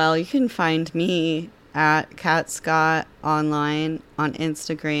 Well, you can find me at Kat Scott online on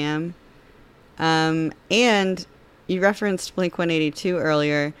Instagram. And you referenced Blink-182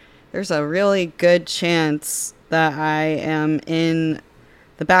 earlier. There's a really good chance that I am in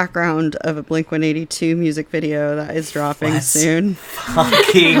the background of a Blink-182 music video that is dropping soon.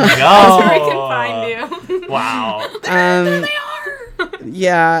 Fucking go! That's where I can find you. Wow. There they are!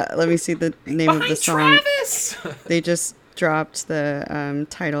 Yeah, let me see the name of the song. Travis! They just dropped the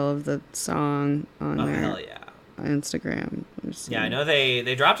title of the song on their Hell yeah. Instagram. Yeah, I know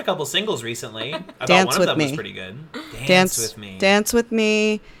they dropped a couple singles recently. I thought Dance one of with them me. was pretty good. Dance with me. Dance with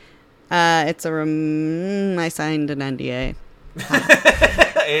me. It's I signed an NDA.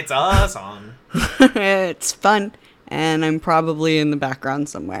 It's a song. It's fun, and I'm probably in the background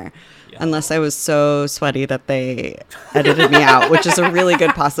somewhere. Yeah. Unless I was so sweaty that they edited me out, which is a really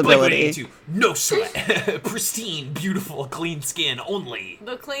good possibility. Blink-182, no sweat. Pristine, beautiful, clean skin only.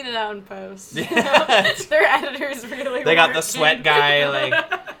 They'll clean it out in post. Their editors really They got the sweat guy, like,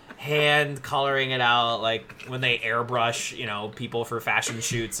 hand coloring it out, like when they airbrush, people for fashion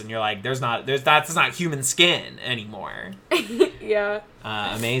shoots, and you're like, that's not human skin anymore. Yeah.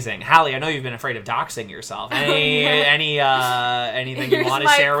 Amazing. Halley, I know you've been afraid of doxing yourself. Anything you want to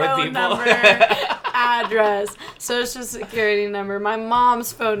share with people? Number, address, social security number, my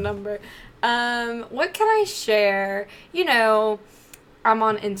mom's phone number. What can I share? I'm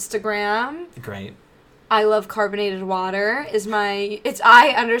on Instagram. Great. I love carbonated water it's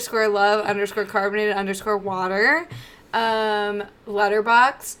I_love_carbonated_water.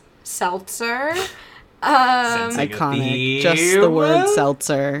 Letterbox, seltzer. Iconic. Just the word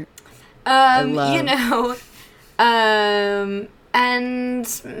seltzer. I love. And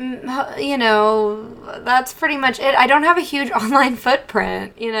that's pretty much it. I don't have a huge online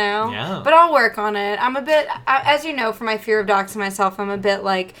footprint, Yeah. But I'll work on it. I'm a bit, as you know, for my fear of doxing myself, I'm a bit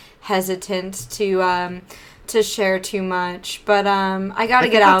like hesitant to share too much, but I gotta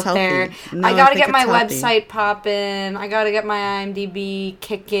get out there. No, I gotta get my healthy. website popping. I gotta get my IMDb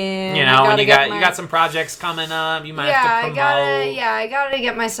kicking. When you got some projects coming up, you might have to promote. I gotta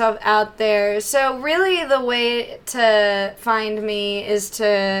get myself out there. So really, the way to find me is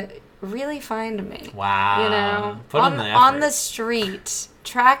to really find me. Wow. Put in the effort. On the street,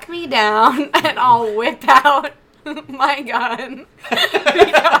 track me down, and I'll whip out my gun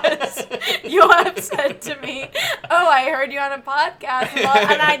because you'll have said to me, "Oh, I heard you on a podcast,"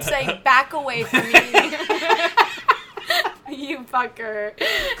 and I'd say, "Back away from me, you fucker,"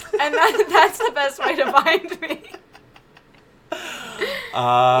 and that's the best way to find me.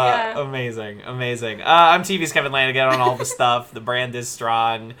 Amazing. I'm TV's Kevin Lanigan on all the stuff. The brand is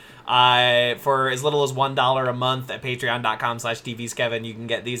strong. For as little as $1 a month at patreon.com/tvskevin, you can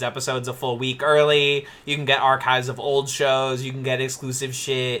get these episodes a full week early. You can get archives of old shows. You can get exclusive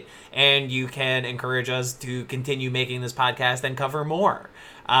shit. And you can encourage us to continue making this podcast and cover more.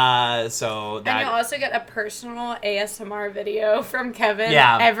 So that. And you'll also get a personal ASMR video from Kevin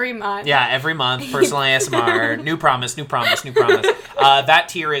every month. Yeah, every month. Personal ASMR. New promise. That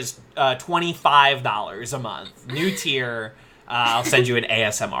tier is $25 a month. New tier. I'll send you an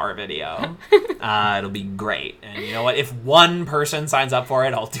ASMR video. It'll be great. And you know what? If one person signs up for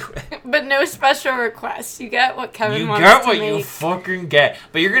it, I'll do it. But no special requests. You get what Kevin wants to You get what make. you fucking get.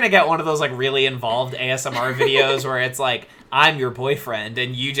 But you're going to get one of those like really involved ASMR videos where it's like, I'm your boyfriend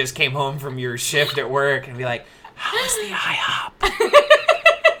and you just came home from your shift at work and be like, how was the IHOP?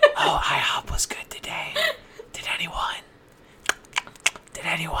 Oh, IHOP was good today. Did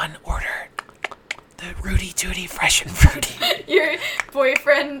anyone order the Rudy Tooty Fresh and Fruity? Your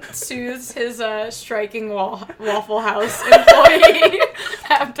boyfriend soothes his striking Waffle House employee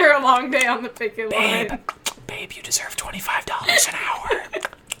after a long day on the picket line. Babe, you deserve $25 an hour.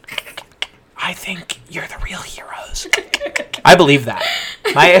 I think you're the real heroes. I believe that.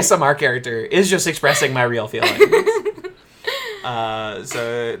 My ASMR character is just expressing my real feelings.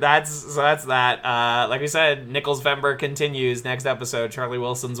 So that's that. Like we said, NICHOLSVEMBER continues. Next episode, Charlie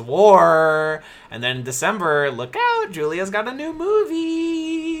Wilson's War. And then in December, look out, Julia's got a new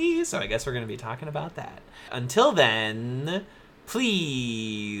movie. So I guess we're going to be talking about that. Until then,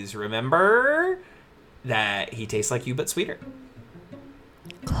 please remember that he tastes like you but sweeter.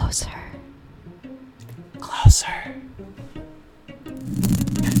 Closer.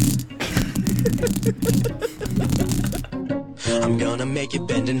 I'm gonna make it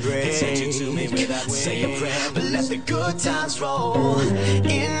bend and break. Send you to me without say a prayer, but let the good times roll.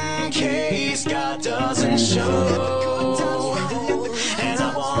 In case God doesn't show. And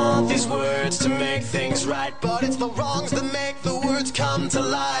I want these words to make things right, but it's the wrongs that make the words come to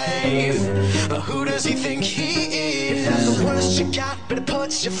life. But who does he think he is? That's the worst you got, but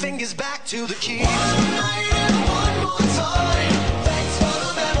put your fingers back to the keys. One night and one more time. Thanks for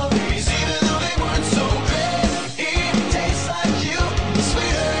the memories, even though they weren't so great. It tastes like you,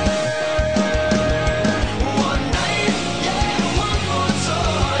 sweeter. One night, yeah, one more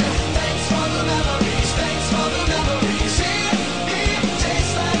time. Thanks for the memories, thanks for the memories. It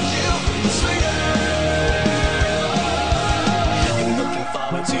tastes like you, sweeter. I'm looking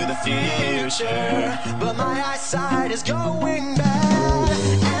forward to the future, but my eyesight is going bad.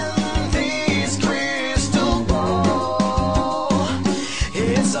 And this crystal ball,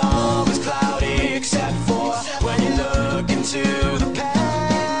 it's always cloudy except for when you look into the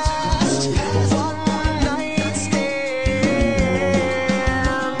past. One night stand,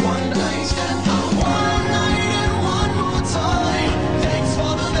 one night stand, one night and one more time. Thanks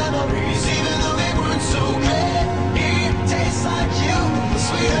for the memories, even though they weren't so great. It tastes like you,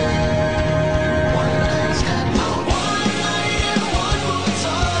 sweeter. One night stand, one night and one more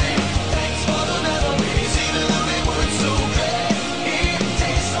time. Thanks for the memories, even though they weren't so great. It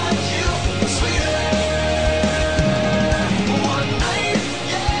tastes like you, sweeter. One night,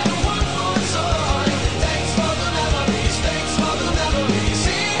 yeah, one more time. Thanks for the memories, thanks for the memories.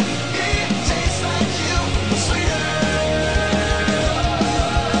 It tastes like you, sweeter.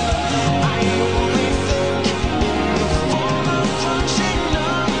 I only think form of crunching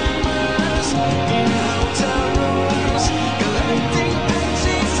numbers in hotel rooms, collecting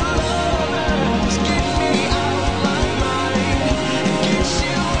pensies to lovers. Get me out of my mind, get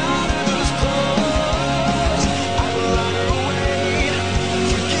you out of those clothes. I will run away,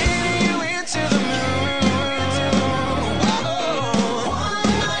 forgetting you into the moon. Whoa. One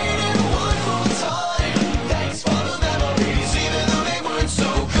night and one more time. Thanks for the memories, even though they weren't so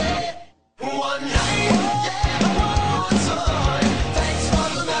great. One night, yeah, one more time. Thanks for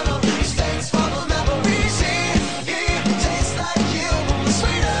the memories, thanks for the memories. It tastes like you,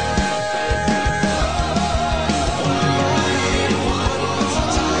 sweeter. One night, one more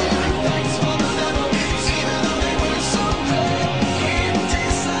time. Thanks for the memories, even though they weren't so great. It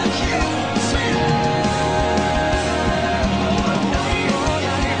tastes like you, sweeter. One night,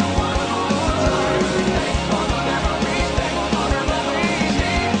 yeah, one more time. Thanks for the memories, thanks for the memories.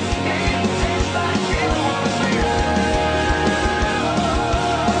 It tastes like you, sweeter.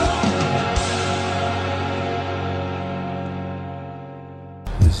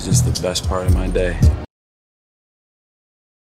 This is just the best part of my day.